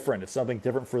something different. It's something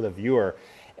different for the viewer.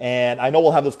 And I know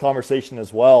we'll have this conversation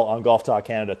as well on Golf Talk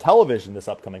Canada television this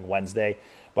upcoming Wednesday.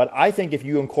 But I think if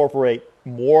you incorporate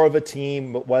more of a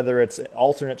team, whether it's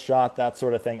alternate shot, that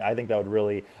sort of thing, I think that would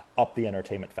really up the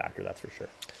entertainment factor, that's for sure.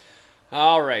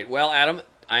 All right. Well, Adam,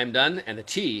 I am done, and the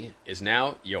tee is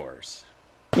now yours.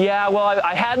 Yeah, well,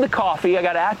 I had the coffee. I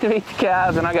got to activate the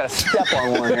calves, and I got to step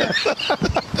on one here.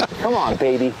 Come on,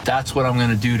 baby. That's what I'm going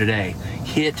to do today.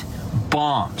 Hit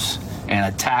bombs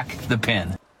and attack the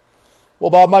pin. Well,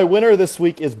 Bob, my winner this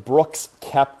week is Brooks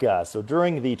Koepka. So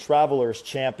during the Travelers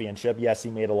Championship, yes, he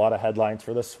made a lot of headlines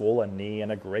for the swollen knee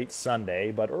and a great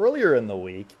Sunday, but earlier in the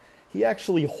week, he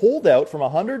actually holed out from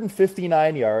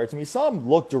 159 yards, and we saw him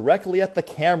look directly at the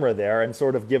camera there and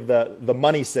sort of give the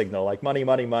money signal, like money,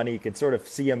 money, money. You could sort of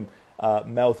see him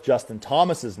mouth Justin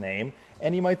Thomas's name,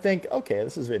 and you might think, okay,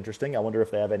 this is interesting. I wonder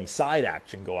if they have any side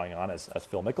action going on, as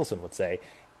Phil Mickelson would say.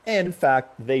 And in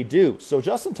fact, they do. So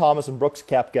Justin Thomas and Brooks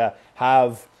Koepka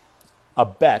have a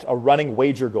bet, a running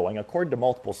wager going. According to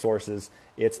multiple sources,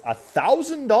 it's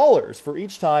 $1,000 for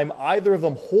each time either of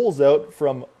them holes out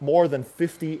from more than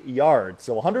 50 yards.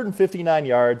 So 159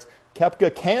 yards,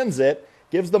 Koepka cans it,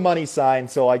 gives the money sign.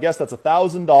 So I guess that's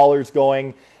 $1,000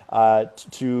 going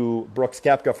to Brooks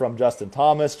Koepka from Justin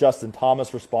Thomas. Justin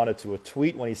Thomas responded to a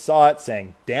tweet when he saw it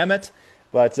saying, damn it.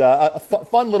 But a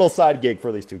fun little side gig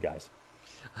for these two guys.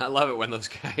 I love it when those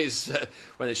guys,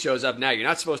 when it shows up now. You're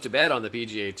not supposed to bet on the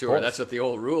PGA Tour. That's what the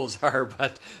old rules are.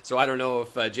 But so I don't know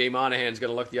if Jay Monahan's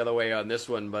going to look the other way on this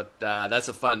one. But that's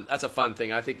a fun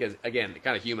thing. I think again, it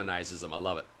kind of humanizes them. I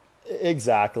love it.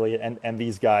 Exactly, and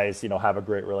these guys, have a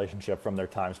great relationship from their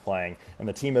times playing in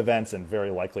the team events, and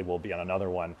very likely will be on another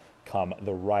one come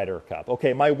the Ryder Cup.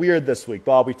 Okay, my weird this week,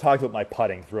 Bob. We talked about my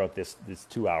putting throughout this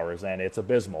 2 hours, and it's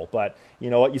abysmal. But you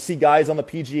know what? You see guys on the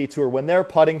PGA Tour, when their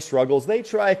putting struggles, they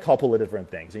try a couple of different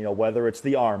things. Whether it's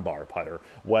the armbar putter,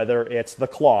 whether it's the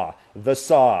claw, the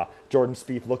saw, Jordan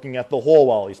Spieth looking at the hole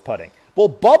while he's putting. Well,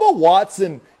 Bubba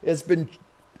Watson has been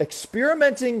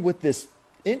experimenting with this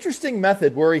interesting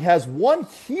method where he has one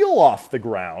heel off the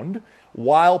ground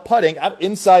while putting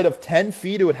inside of 10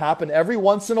 feet. It would happen every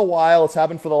once in a while. It's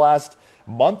happened for the last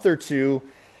month or two.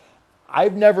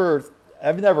 I've never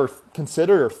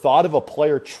considered or thought of a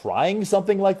player trying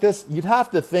something like this. You'd have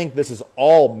to think this is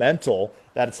all mental,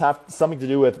 that it's something to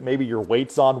do with maybe your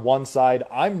weight's on one side.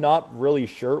 I'm not really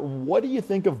sure. What do you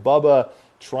think of Bubba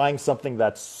trying something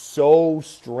that's so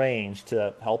strange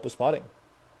to help his putting?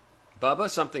 Bubba,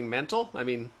 something mental? I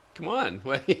mean, come on.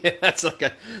 That's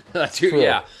like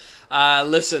yeah.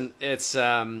 Listen, it's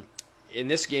in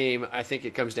this game. I think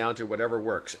it comes down to whatever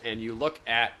works. And you look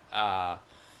at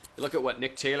what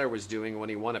Nick Taylor was doing when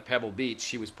he won at Pebble Beach.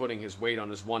 He was putting his weight on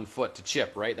his 1 foot to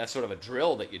chip. Right, that's sort of a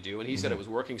drill that you do. And he said it was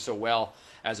working so well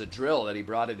as a drill that he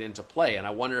brought it into play. And I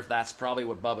wonder if that's probably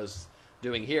what Bubba's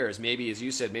doing here. Is maybe, as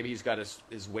you said, maybe he's got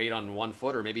his weight on 1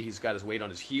 foot, or maybe he's got his weight on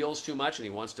his heels too much, and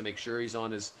he wants to make sure he's on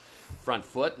his front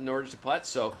foot in order to putt.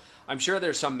 So I'm sure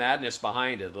there's some madness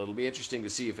behind it. It'll be interesting to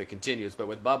see if it continues. But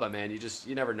with Bubba, man, you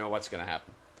never know what's going to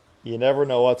happen. You never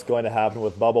know what's going to happen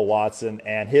with Bubba Watson.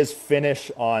 And his finish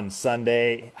on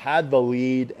Sunday had the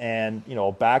lead, and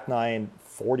back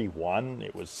 941.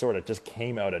 It was sort of just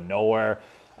came out of nowhere.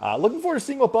 Looking forward to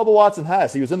seeing what Bubba Watson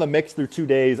has. He was in the mix through 2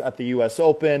 days at the U.S.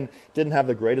 Open. Didn't have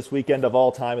the greatest weekend of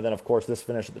all time. And then, of course, this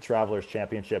finish at the Travelers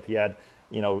Championship. He had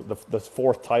the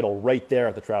fourth title right there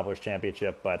at the Travelers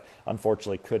Championship, but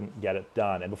unfortunately couldn't get it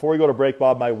done. And before we go to break,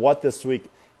 Bob, my what this week,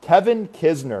 Kevin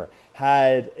Kisner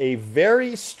had a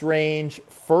very strange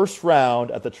first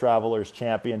round at the Travelers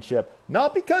Championship,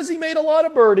 not because he made a lot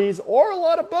of birdies or a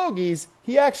lot of bogeys.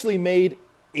 He actually made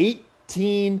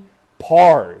 18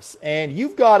 pars. And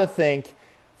you've got to think,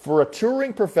 for a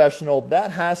touring professional,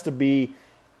 that has to be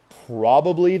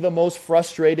probably the most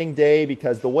frustrating day,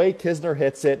 because the way Kisner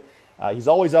hits it, he's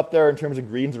always up there in terms of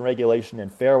greens and regulation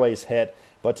and fairways hit.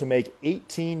 But to make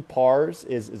 18 pars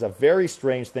is a very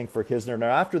strange thing for Kisner.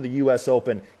 Now, after the U.S.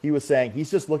 Open, he was saying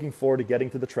he's just looking forward to getting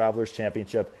to the Travelers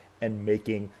Championship and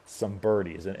making some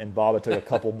birdies. And Bob, it took a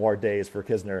couple more days for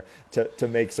Kisner to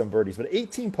make some birdies. But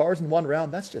 18 pars in one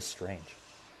round, that's just strange.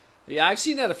 Yeah, I've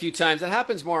seen that a few times. That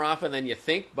happens more often than you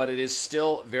think, but it is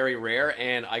still very rare.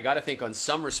 And I got to think, on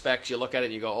some respects, you look at it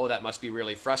and you go, oh, that must be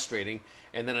really frustrating.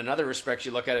 And then in other respects,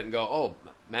 you look at it and go, oh,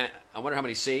 man, I wonder how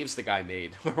many saves the guy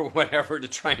made or whatever to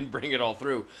try and bring it all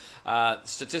through.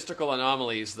 Statistical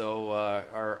anomalies, though,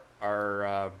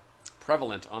 are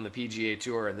prevalent on the PGA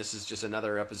Tour, and this is just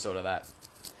another episode of that.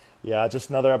 Yeah, just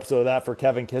another episode of that for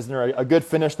Kevin Kisner. A good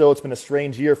finish, though. It's been a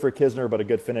strange year for Kisner, but a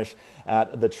good finish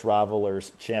at the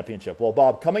Travelers Championship. Well,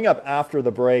 Bob, coming up after the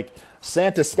break,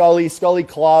 Santa Scully, Scully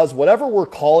Claus, whatever we're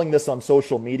calling this on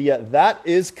social media, that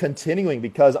is continuing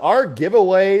because our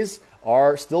giveaways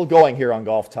are still going here on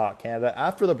Golf Talk Canada.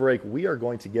 After the break, we are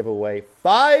going to give away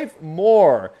 5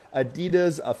 more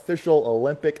Adidas official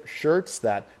Olympic shirts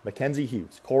that Mackenzie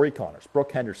Hughes, Corey Connors,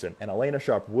 Brooke Henderson, and Elena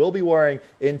Sharp will be wearing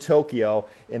in Tokyo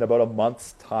in about a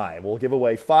month's time. We'll give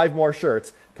away 5 more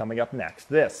shirts coming up next.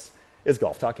 This is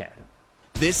Golf Talk Canada.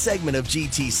 This segment of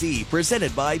GTC,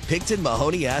 presented by Picton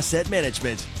Mahoney Asset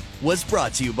Management, was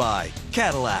brought to you by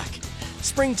Cadillac.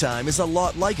 Springtime is a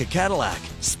lot like a Cadillac,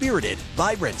 spirited,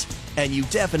 vibrant, and you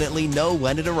definitely know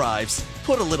when it arrives.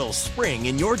 Put a little spring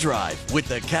in your drive with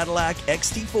the Cadillac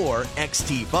XT4,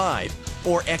 XT5,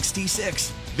 or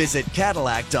XT6. Visit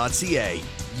Cadillac.ca.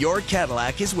 Your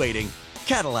Cadillac is waiting.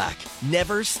 Cadillac,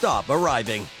 never stop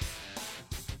arriving.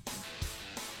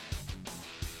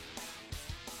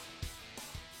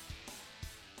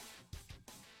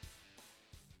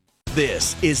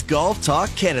 This is Golf Talk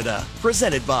Canada,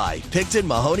 presented by Picton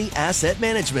Mahoney Asset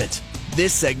Management.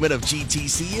 This segment of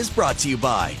GTC is brought to you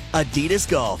by Adidas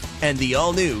Golf and the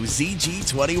all-new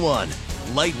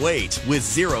ZG21. Lightweight with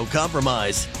zero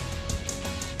compromise.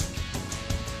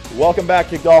 Welcome back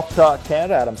to Golf Talk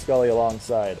Canada. Adam Scully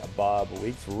alongside Bob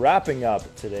Weeks, wrapping up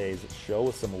today's show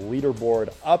with some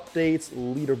leaderboard updates.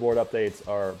 Leaderboard updates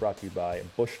are brought to you by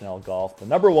Bushnell Golf, the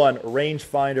 #1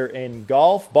 rangefinder in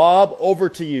golf. Bob, over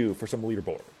to you for some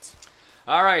leaderboards.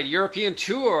 All right, European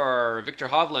Tour. Victor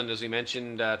Hovland, as we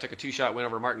mentioned, took a 2-shot win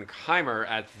over Martin Keimer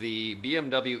at the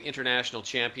BMW International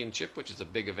Championship, which is a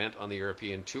big event on the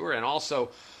European Tour. And also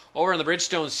over in the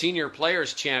Bridgestone Senior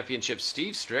Players Championship,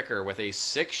 Steve Stricker with a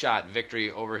 6-shot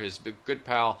victory over his good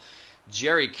pal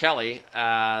Jerry Kelly.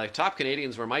 The top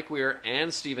Canadians were Mike Weir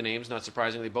and Stephen Ames, not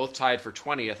surprisingly, both tied for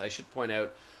 20th. I should point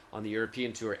out, on the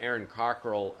European Tour, Aaron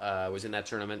Cockrell was in that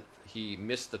tournament. He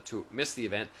missed the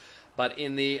event. But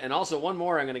and also one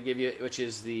more I'm going to give you, which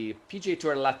is the PGA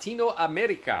Tour Latino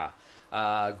America.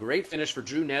 Great finish for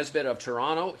Drew Nesbitt of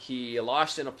Toronto. He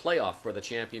lost in a playoff for the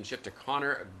championship to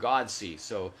Connor Godsey.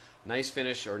 So nice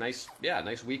finish, or nice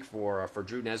week for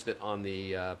Drew Nesbitt on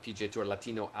the PGA Tour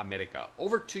Latino America.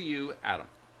 Over to you, Adam.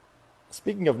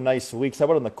 Speaking of nice weeks, how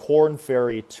about on the Corn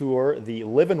Ferry Tour, the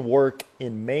Live and Work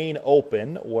in Maine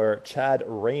Open, where Chad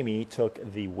Ramey took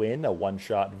the win, a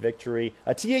 1-shot victory.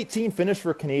 A T18 finish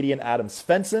for Canadian Adam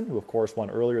Svensson, who of course won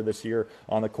earlier this year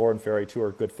on the Corn Ferry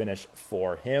Tour. Good finish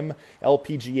for him.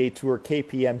 LPGA Tour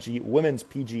KPMG Women's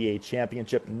PGA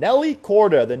Championship. Nelly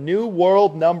Korda, the new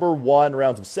world #1,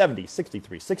 rounds of 70,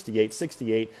 63, 68,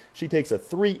 68. She takes a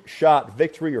 3-shot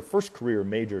victory, her first career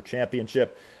major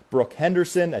championship. Brooke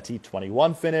Henderson, a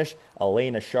T21 finish.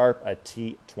 Elena Sharp, a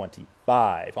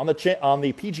T25. On the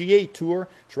PGA Tour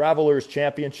Travelers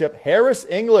Championship, Harris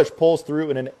English pulls through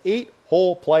in an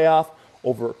 8-hole playoff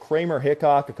over Kramer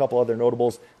Hickok. A couple other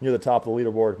notables near the top of the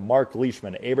leaderboard: Mark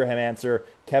Leishman, Abraham Anser,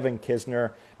 Kevin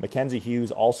Kisner. Mackenzie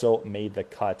Hughes also made the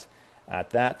cut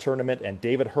at that tournament, and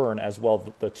David Hearn as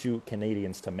well, the 2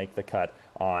 Canadians to make the cut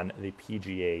on the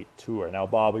PGA Tour. Now,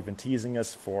 Bob, we've been teasing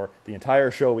us for the entire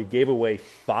show. We gave away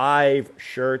 5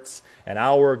 shirts an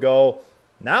hour ago.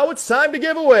 Now it's time to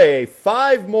give away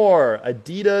 5 more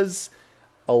Adidas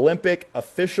Olympic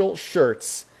official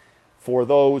shirts for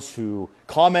those who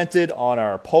commented on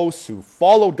our posts, who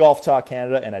followed Golf Talk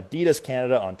Canada and Adidas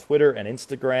Canada on Twitter and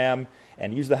Instagram,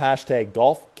 and use the hashtag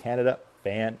Golf Canada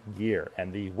fan gear.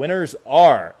 And the winners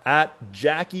are at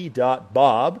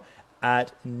Jackie.Bob,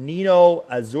 at Nino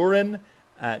Azurin,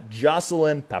 at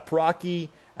Jocelyn Paprocki,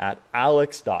 at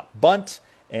Alex.Bunt,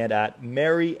 and at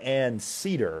Mary Ann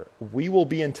Cedar. We will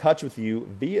be in touch with you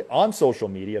on social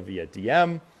media via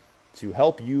DM to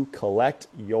help you collect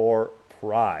your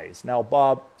prize. Now,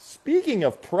 Bob, speaking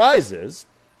of prizes,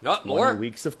 more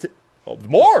weeks of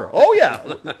more. Oh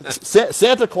yeah,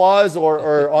 Santa Claus or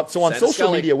so on Santa social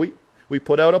Scully. media we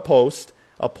put out a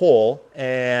poll,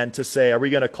 and to say, are we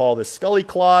going to call this Scully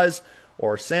Claus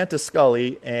or Santa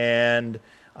Scully? And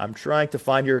I'm trying to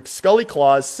find your Scully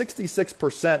Claus.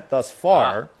 66% thus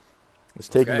far. It's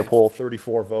taking the poll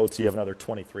 34 votes. You have another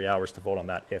 23 hours to vote on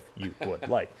that if you would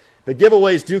like. The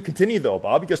giveaways do continue, though,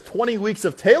 Bob, because 20 weeks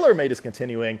of TaylorMade is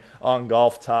continuing on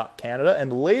Golf Talk Canada.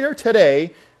 And later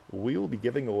today, we will be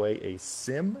giving away a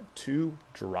Sim2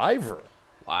 driver.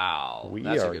 Wow. We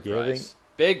that's are a good giving. prize.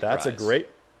 Big That's prize. a great,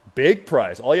 big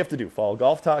prize. All you have to do, follow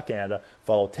Golf Talk Canada,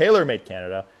 follow TaylorMade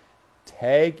Canada,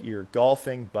 tag your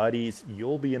golfing buddies.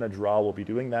 You'll be in a draw. We'll be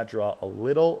doing that draw a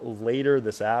little later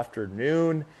this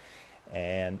afternoon.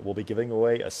 And we'll be giving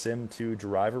away a Sim2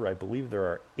 driver. I believe there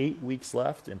are 8 weeks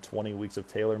left in 20 weeks of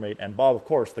TaylorMade. And Bob, of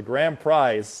course, the grand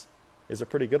prize is a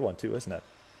pretty good one too, isn't it?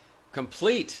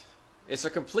 Complete. It's a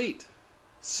complete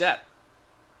set.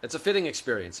 It's a fitting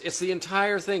experience. It's the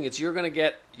entire thing. You're going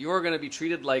to be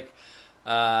treated like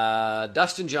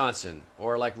Dustin Johnson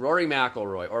or like Rory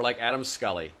McIlroy or like Adam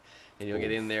Scully. And you'll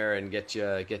get in there and get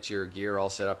your gear all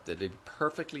set up that they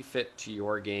perfectly fit to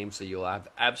your game, so you'll have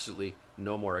absolutely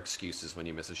no more excuses when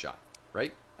you miss a shot,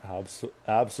 right?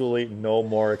 Absolutely no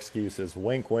more excuses.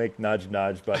 Wink, wink, nudge,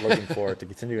 nudge. But looking forward to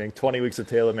continuing 20 weeks of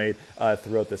TaylorMade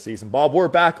throughout the season. Bob, we're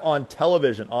back on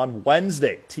television on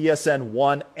Wednesday, TSN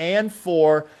 1 and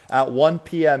 4 at 1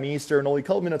 p.m. Eastern. Only a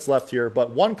couple minutes left here,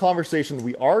 but one conversation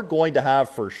we are going to have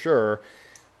for sure,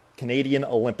 Canadian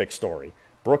Olympic story.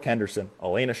 Brooke Henderson,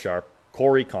 Elena Sharp,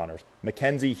 Corey Connors,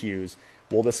 Mackenzie Hughes.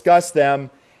 We'll discuss them,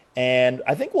 and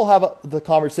I think we'll have the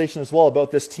conversation as well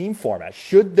about this team format.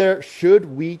 Should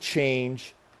we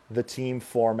change the team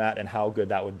format and how good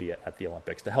that would be at the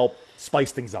Olympics to help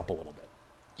spice things up a little bit?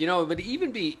 You know, but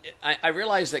I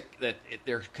realize that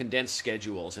they're condensed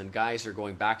schedules and guys are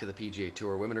going back to the PGA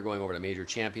Tour, women are going over to major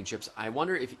championships. I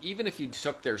wonder if even if you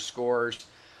took their scores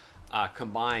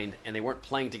combined and they weren't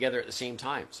playing together at the same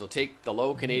time. So take the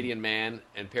low Canadian man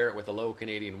and pair it with a low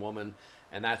Canadian woman,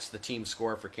 and that's the team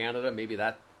score for Canada. Maybe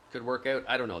that could work out.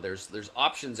 I don't know. There's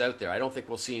options out there. I don't think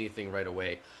we'll see anything right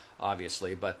away,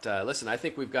 obviously. But listen, I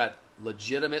think we've got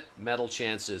legitimate medal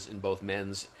chances in both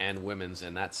men's and women's,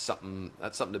 and that's something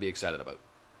to be excited about.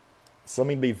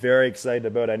 Something to be very excited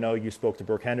about. I know you spoke to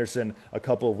Brooke Henderson a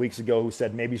couple of weeks ago who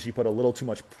said maybe she put a little too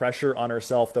much pressure on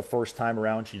herself the first time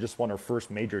around. She just won her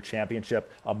first major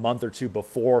championship a month or two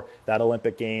before that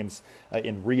Olympic Games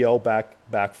in Rio back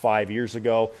 5 years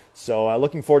ago. So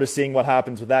looking forward to seeing what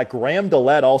happens with that. Graham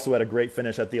Dillette also had a great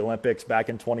finish at the Olympics back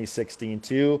in 2016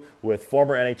 too, with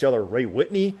former NHLer Ray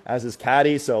Whitney as his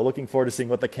caddy. So looking forward to seeing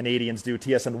what the Canadians do.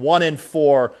 TSN 1 and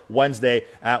 4 Wednesday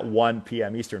at 1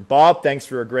 p.m. Eastern. Bob, thanks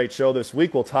for a great show this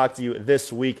week. We'll talk to you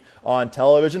this week on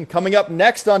television. Coming up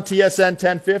next on TSN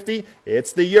 1050,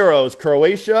 it's the Euros,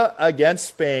 Croatia against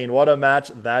Spain. What a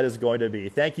match that is going to be.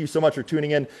 Thank you so much for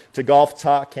tuning in to Golf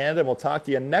Talk Canada, and we'll talk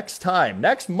to you next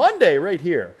Monday right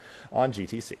here on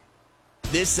GTC.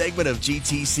 This segment of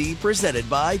GTC, presented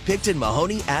by Picton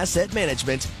Mahoney Asset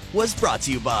Management, was brought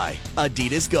to you by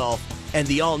Adidas Golf and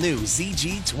the all-new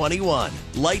ZG21.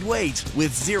 Lightweight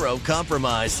with zero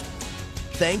compromise.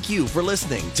 Thank you for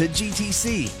listening to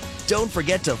GTC. Don't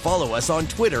forget to follow us on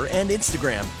Twitter and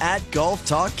Instagram at Golf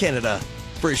Talk Canada.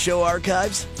 For show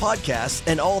archives, podcasts,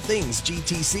 and all things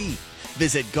GTC,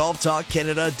 visit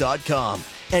golftalkcanada.com.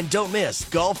 And don't miss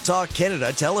Golf Talk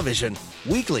Canada Television,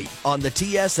 weekly on the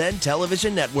TSN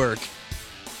Television Network.